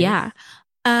common thread is? Yeah.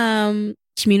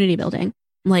 Community building,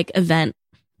 like event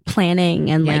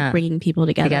planning and Yeah. like bringing people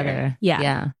together. Yeah,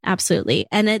 Yeah. absolutely.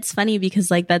 And it's funny because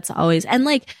like that's always, and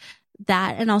like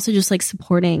that, and also just like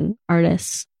supporting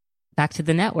artists. Back to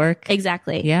the network.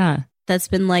 Exactly. Yeah. That's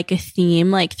been like a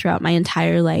theme like throughout my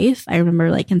entire life. I remember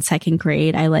like in second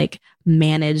grade, I like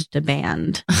managed a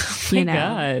band. Oh my You know,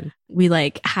 God. We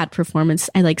like had performance.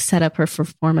 I like set up her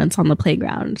performance on the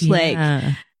playground. Like,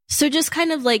 Yeah. so just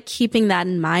kind of like keeping that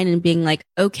in mind and being like,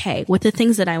 okay, with the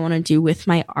things that I want to do with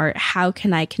my art, how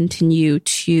can I continue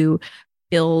to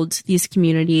build these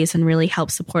communities and really help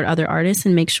support other artists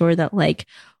and make sure that like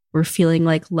we're feeling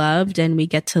like loved and we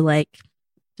get to like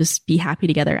just be happy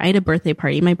together. I had a birthday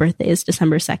party. My birthday is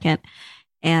December 2nd.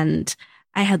 And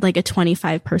I had like a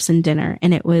 25-person dinner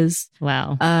and it was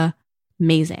Wow.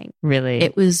 amazing. Really?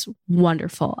 It was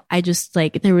wonderful. I just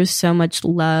like, there was so much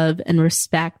love and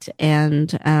respect and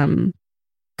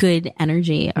good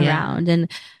energy around.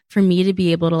 And for me to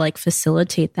be able to like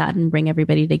facilitate that and bring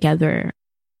everybody together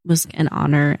was an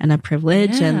honor and a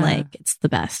privilege. And Yeah. like, it's the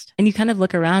best. And you kind of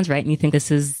look around, right? And you think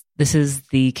this is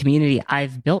the community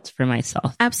I've built for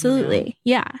myself. Absolutely.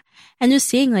 Yeah. And just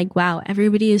seeing like, wow,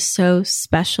 everybody is so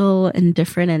special and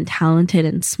different and talented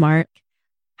and smart.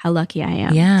 How lucky I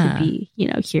am Yeah. to be, you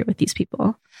know, here with these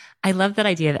people. I love that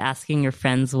idea of asking your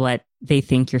friends what they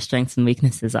think your strengths and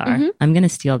weaknesses are. Mhm. I'm going to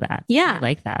steal that. Yeah. I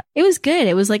like that. It was good.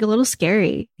 It was like a little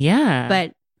scary, Yeah.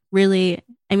 but really,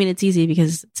 I mean, it's easy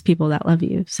because it's people that love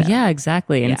you. So Yeah,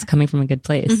 exactly. And Yeah. it's coming from a good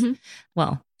place. Mhm.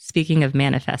 Well, speaking of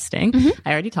manifesting, Mhm.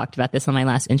 I already talked about this on my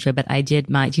last intro, but I did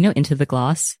do you know Into the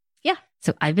Gloss? Yeah.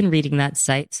 So I've been reading that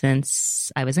site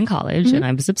since I was in college Mhm. and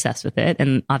I was obsessed with it.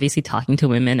 And obviously talking to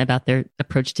women about their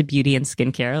approach to beauty and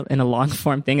skincare in a long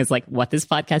form thing is like what this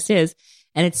podcast is.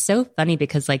 And it's so funny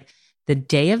because like the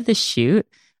day of the shoot,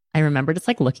 I remember just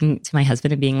like looking to my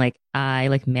husband and being like, I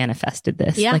like manifested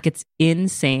this. Yeah. Like it's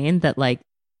insane that like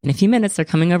in a few minutes they're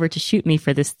coming over to shoot me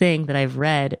for this thing that I've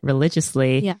read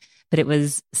religiously. Yeah. But it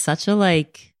was such a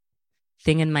like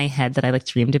thing in my head that I like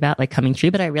dreamed about like coming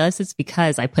true. But I realized it's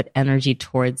because I put energy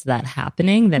towards that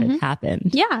happening that it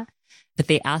happened. yeah. But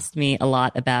they asked me a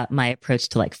lot about my approach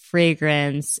to like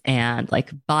fragrance and like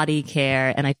body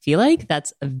care. And I feel like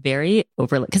that's a very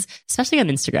overlooked, because especially on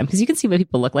Instagram, because you can see what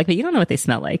people look like, but you don't know what they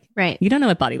smell like. Right. You don't know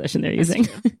what body lotion they're That's using.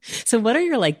 So what are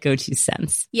your like go-to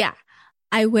scents? Yeah.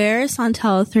 I wear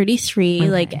Santal 33 Okay.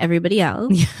 like everybody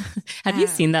else. Yeah. Have you Um,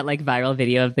 seen that like viral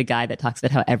video of the guy that talks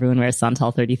about how everyone wears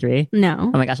Santal 33?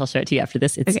 No, Oh my gosh, I'll show it to you after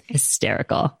this. It's Okay.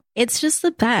 hysterical. it's just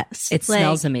the best. It Like,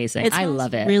 smells amazing. it I smells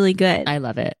love it. Really good. I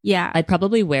love it. Yeah. I'd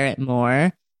probably wear it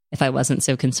more if I wasn't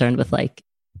so concerned with like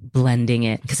blending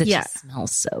it because it Yeah. just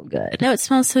smells so good. No, it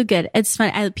smells so good. It's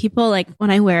fun. People like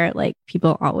when I wear it, like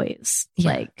people always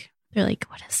Yeah. like, they're like,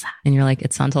 what is that? And you're like,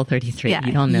 it's Santal 33. Yeah.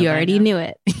 You don't know. You by already now. knew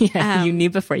it. Yeah, you Um, knew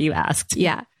before you asked.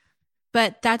 Yeah.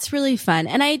 But that's really fun.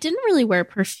 And I didn't really wear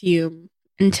perfume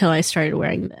until I started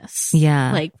wearing this.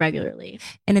 Yeah. Like regularly.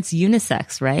 And it's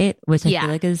unisex, right? Which I Yeah. feel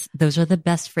like those are the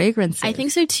best fragrances. I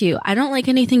think so too. I don't like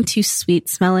anything too sweet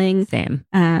smelling. Same.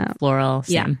 Um, Floral.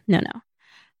 Same. yeah. No.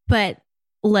 But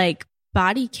like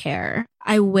body care,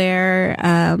 I wear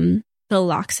the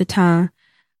L'Occitane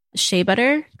shea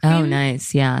butter cream Oh,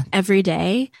 nice. Yeah. every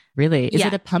day. Really? Is Yeah.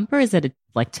 it a pump or is it a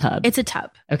like tub? It's a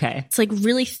tub. okay. It's like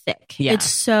really thick. Yeah.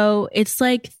 It's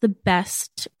like the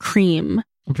best cream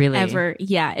Really? ever.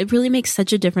 Yeah. It really makes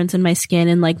such a difference in my skin.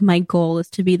 And like my goal is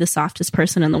to be the softest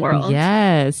person in the world.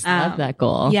 Yes. Love Um, that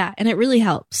goal. Yeah. And it really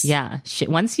helps. Yeah.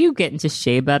 Once you get into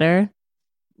shea butter,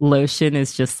 lotion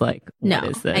is just like, No, what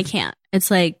is this? I can't.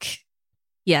 It's like,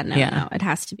 yeah, Yeah. no. It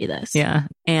has to be this. Yeah.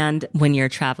 And when you're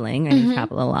traveling and you Mhm.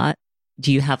 travel a lot,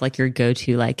 do you have like your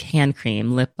go-to like hand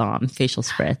cream, lip balm, facial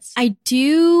spritz? I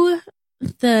do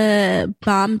the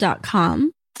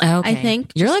bomb.com. Okay. I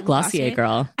think You're just like Glossier Glossier.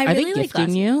 girl. I Are really they like gifting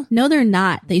Glossier. you? No, they're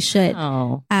not. They should.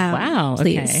 Oh, wow.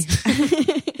 please.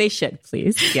 Okay. They should,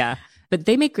 please. Yeah. But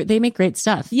they make great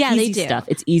stuff. Yeah, they Easy do. stuff.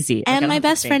 It's easy. Like, I And don't my have to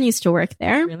best think friend used to work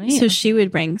there. Really? So she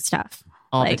would bring stuff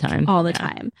all like, the time. All the Yeah.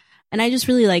 time. And I just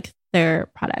really like their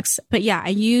products. But yeah, I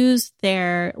use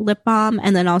their lip balm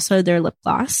and then also their lip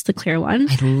gloss, the clear one.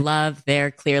 I love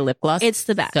their clear lip gloss. It's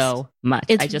the best. so much.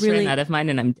 It's I just really- ran out of mine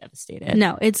and I'm devastated.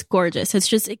 No, it's gorgeous. It's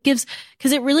just, it gives,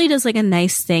 because it really does like a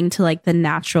nice thing to like the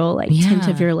natural like Yeah. tint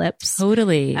of your lips.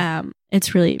 Totally.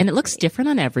 It's really, and it looks different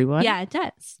on everyone. yeah, it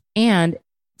does. And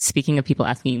speaking of people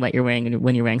asking you what you're wearing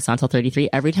when you're wearing Santal 33,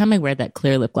 every time I wear that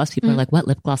clear lip gloss, people are Mhm. like, what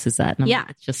lip gloss is that? And I'm Yeah. like,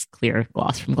 it's just clear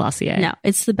gloss from Glossier. No,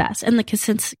 it's the best. And the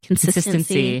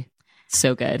consistency,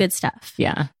 So good. good stuff.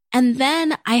 Yeah. And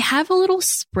then I have a little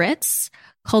spritz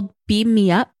called Beam Me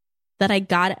Up that I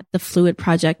got at the Fluid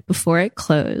Project before it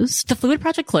closed. The Fluid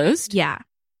Project closed? Yeah.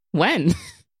 When?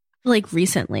 Like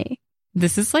recently.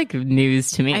 This is like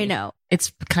news to me. I know.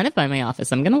 It's kind of by my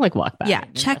office. I'm going to like walk by and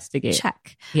investigate.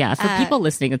 Check. Yeah. For people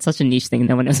listening, it's such a niche thing.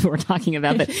 No one knows what we're talking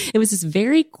about, but it was this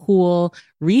very cool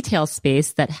retail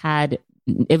space that had,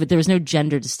 there was no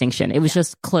gender distinction. It was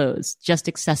just clothes, just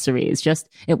accessories,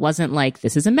 it wasn't like,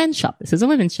 this is a men's shop, this is a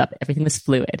women's shop. Everything was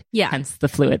fluid. Yeah. Hence the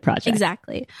Fluid project.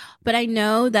 Exactly. But I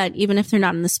know that even if they're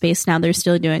not in the space now, they're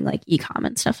still doing like e-com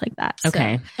and stuff like that.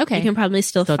 Okay. So you can probably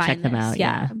still find check them out.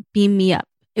 Yeah. Beam me up.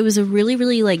 It was a really,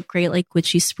 really like great, like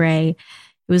witchy spray.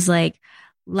 It was like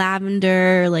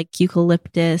lavender, like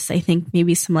eucalyptus, I think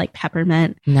maybe some like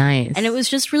peppermint. Nice. And it was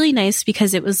just really nice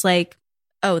because it was like,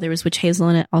 oh, there was witch hazel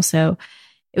in it also.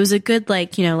 It was a good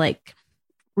like, you know, like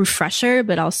refresher,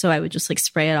 but also I would just like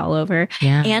spray it all over.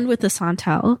 Yeah. And with the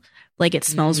Santal, like it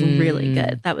smells really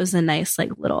good. That was a nice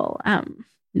like little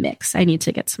mix. I need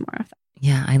to get some more of that.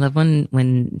 Yeah, I love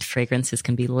when fragrances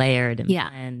can be layered and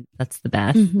blend. That's the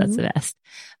best. Mm-hmm. That's the best.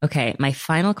 Okay, my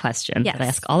final question that I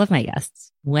ask all of my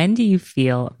guests. When do you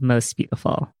feel most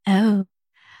beautiful? Oh,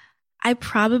 I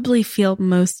probably feel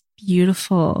most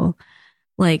beautiful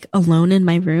like alone in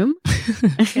my room.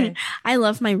 Okay. I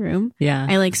love my room. Yeah.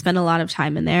 I like spend a lot of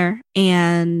time in there.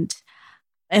 And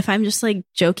if I'm just like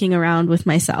joking around with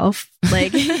myself,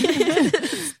 like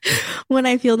when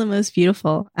I feel the most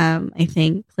beautiful, I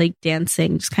think like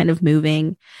dancing, just kind of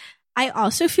moving. I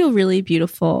also feel really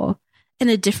beautiful in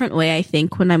a different way, I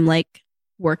think, when I'm like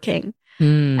working.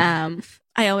 I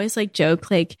always like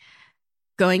joke, like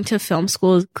going to film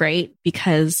school is great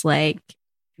because like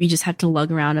you just have to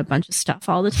lug around a bunch of stuff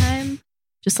all the time.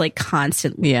 Just like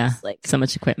constantly. Yeah. Like so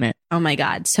much equipment. Oh my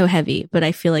God. So heavy. But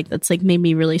I feel like that's like made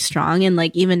me really strong. And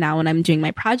like, even now when I'm doing my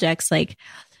projects, like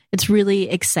it's really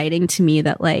exciting to me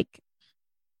that like,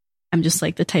 I'm just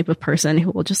like the type of person who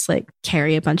will just like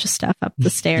carry a bunch of stuff up the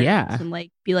stairs and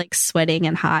like be like sweating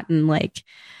and hot and like.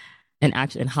 And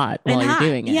actually hot while you're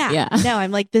doing it. Yeah. No,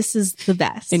 I'm like, this is the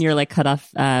best. And you're like cut off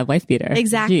wife beater.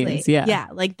 Exactly. Jeans. Yeah. Yeah.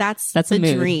 Like that's a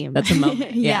the dream. That's a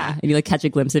moment. Yeah. And you like catch a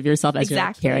glimpse of yourself as you're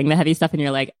like carrying the heavy stuff and you're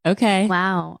like, okay.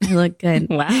 Wow. I look good.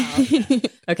 Wow.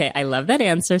 Okay. I love that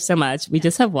answer so much. We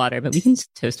just have water, but we can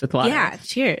just toast with water. Yeah.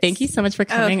 Cheers. Thank you so much for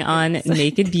coming on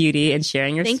Naked Beauty and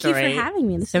sharing your story. Thank you for having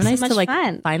me. This is so nice so much to like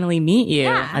fun. Finally meet you.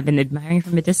 Yeah. I've been admiring you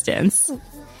from a distance.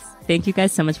 Thank you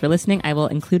guys so much for listening. I will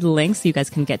include a link so you guys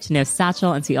can get to know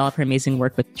Satchel and see all of her amazing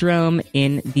work with Drome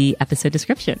in the episode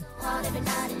description.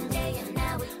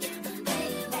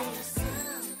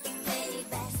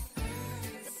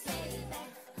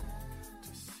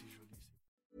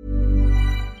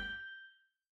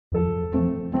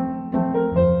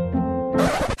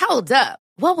 Hold up.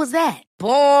 What was that?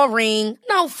 Boring.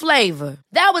 No flavor.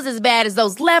 That was as bad as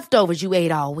those leftovers you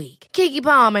ate all week. Keke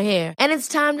Palmer here. And it's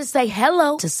time to say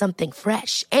hello to something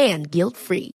fresh and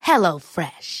guilt-free. Hello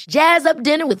Fresh. Jazz up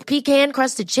dinner with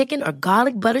pecan-crusted chicken or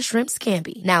garlic butter shrimp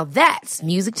scampi. Now that's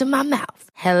music to my mouth.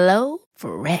 Hello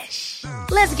Fresh.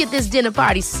 Let's get this dinner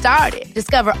party started.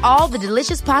 Discover all the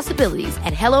delicious possibilities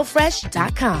at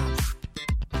HelloFresh.com.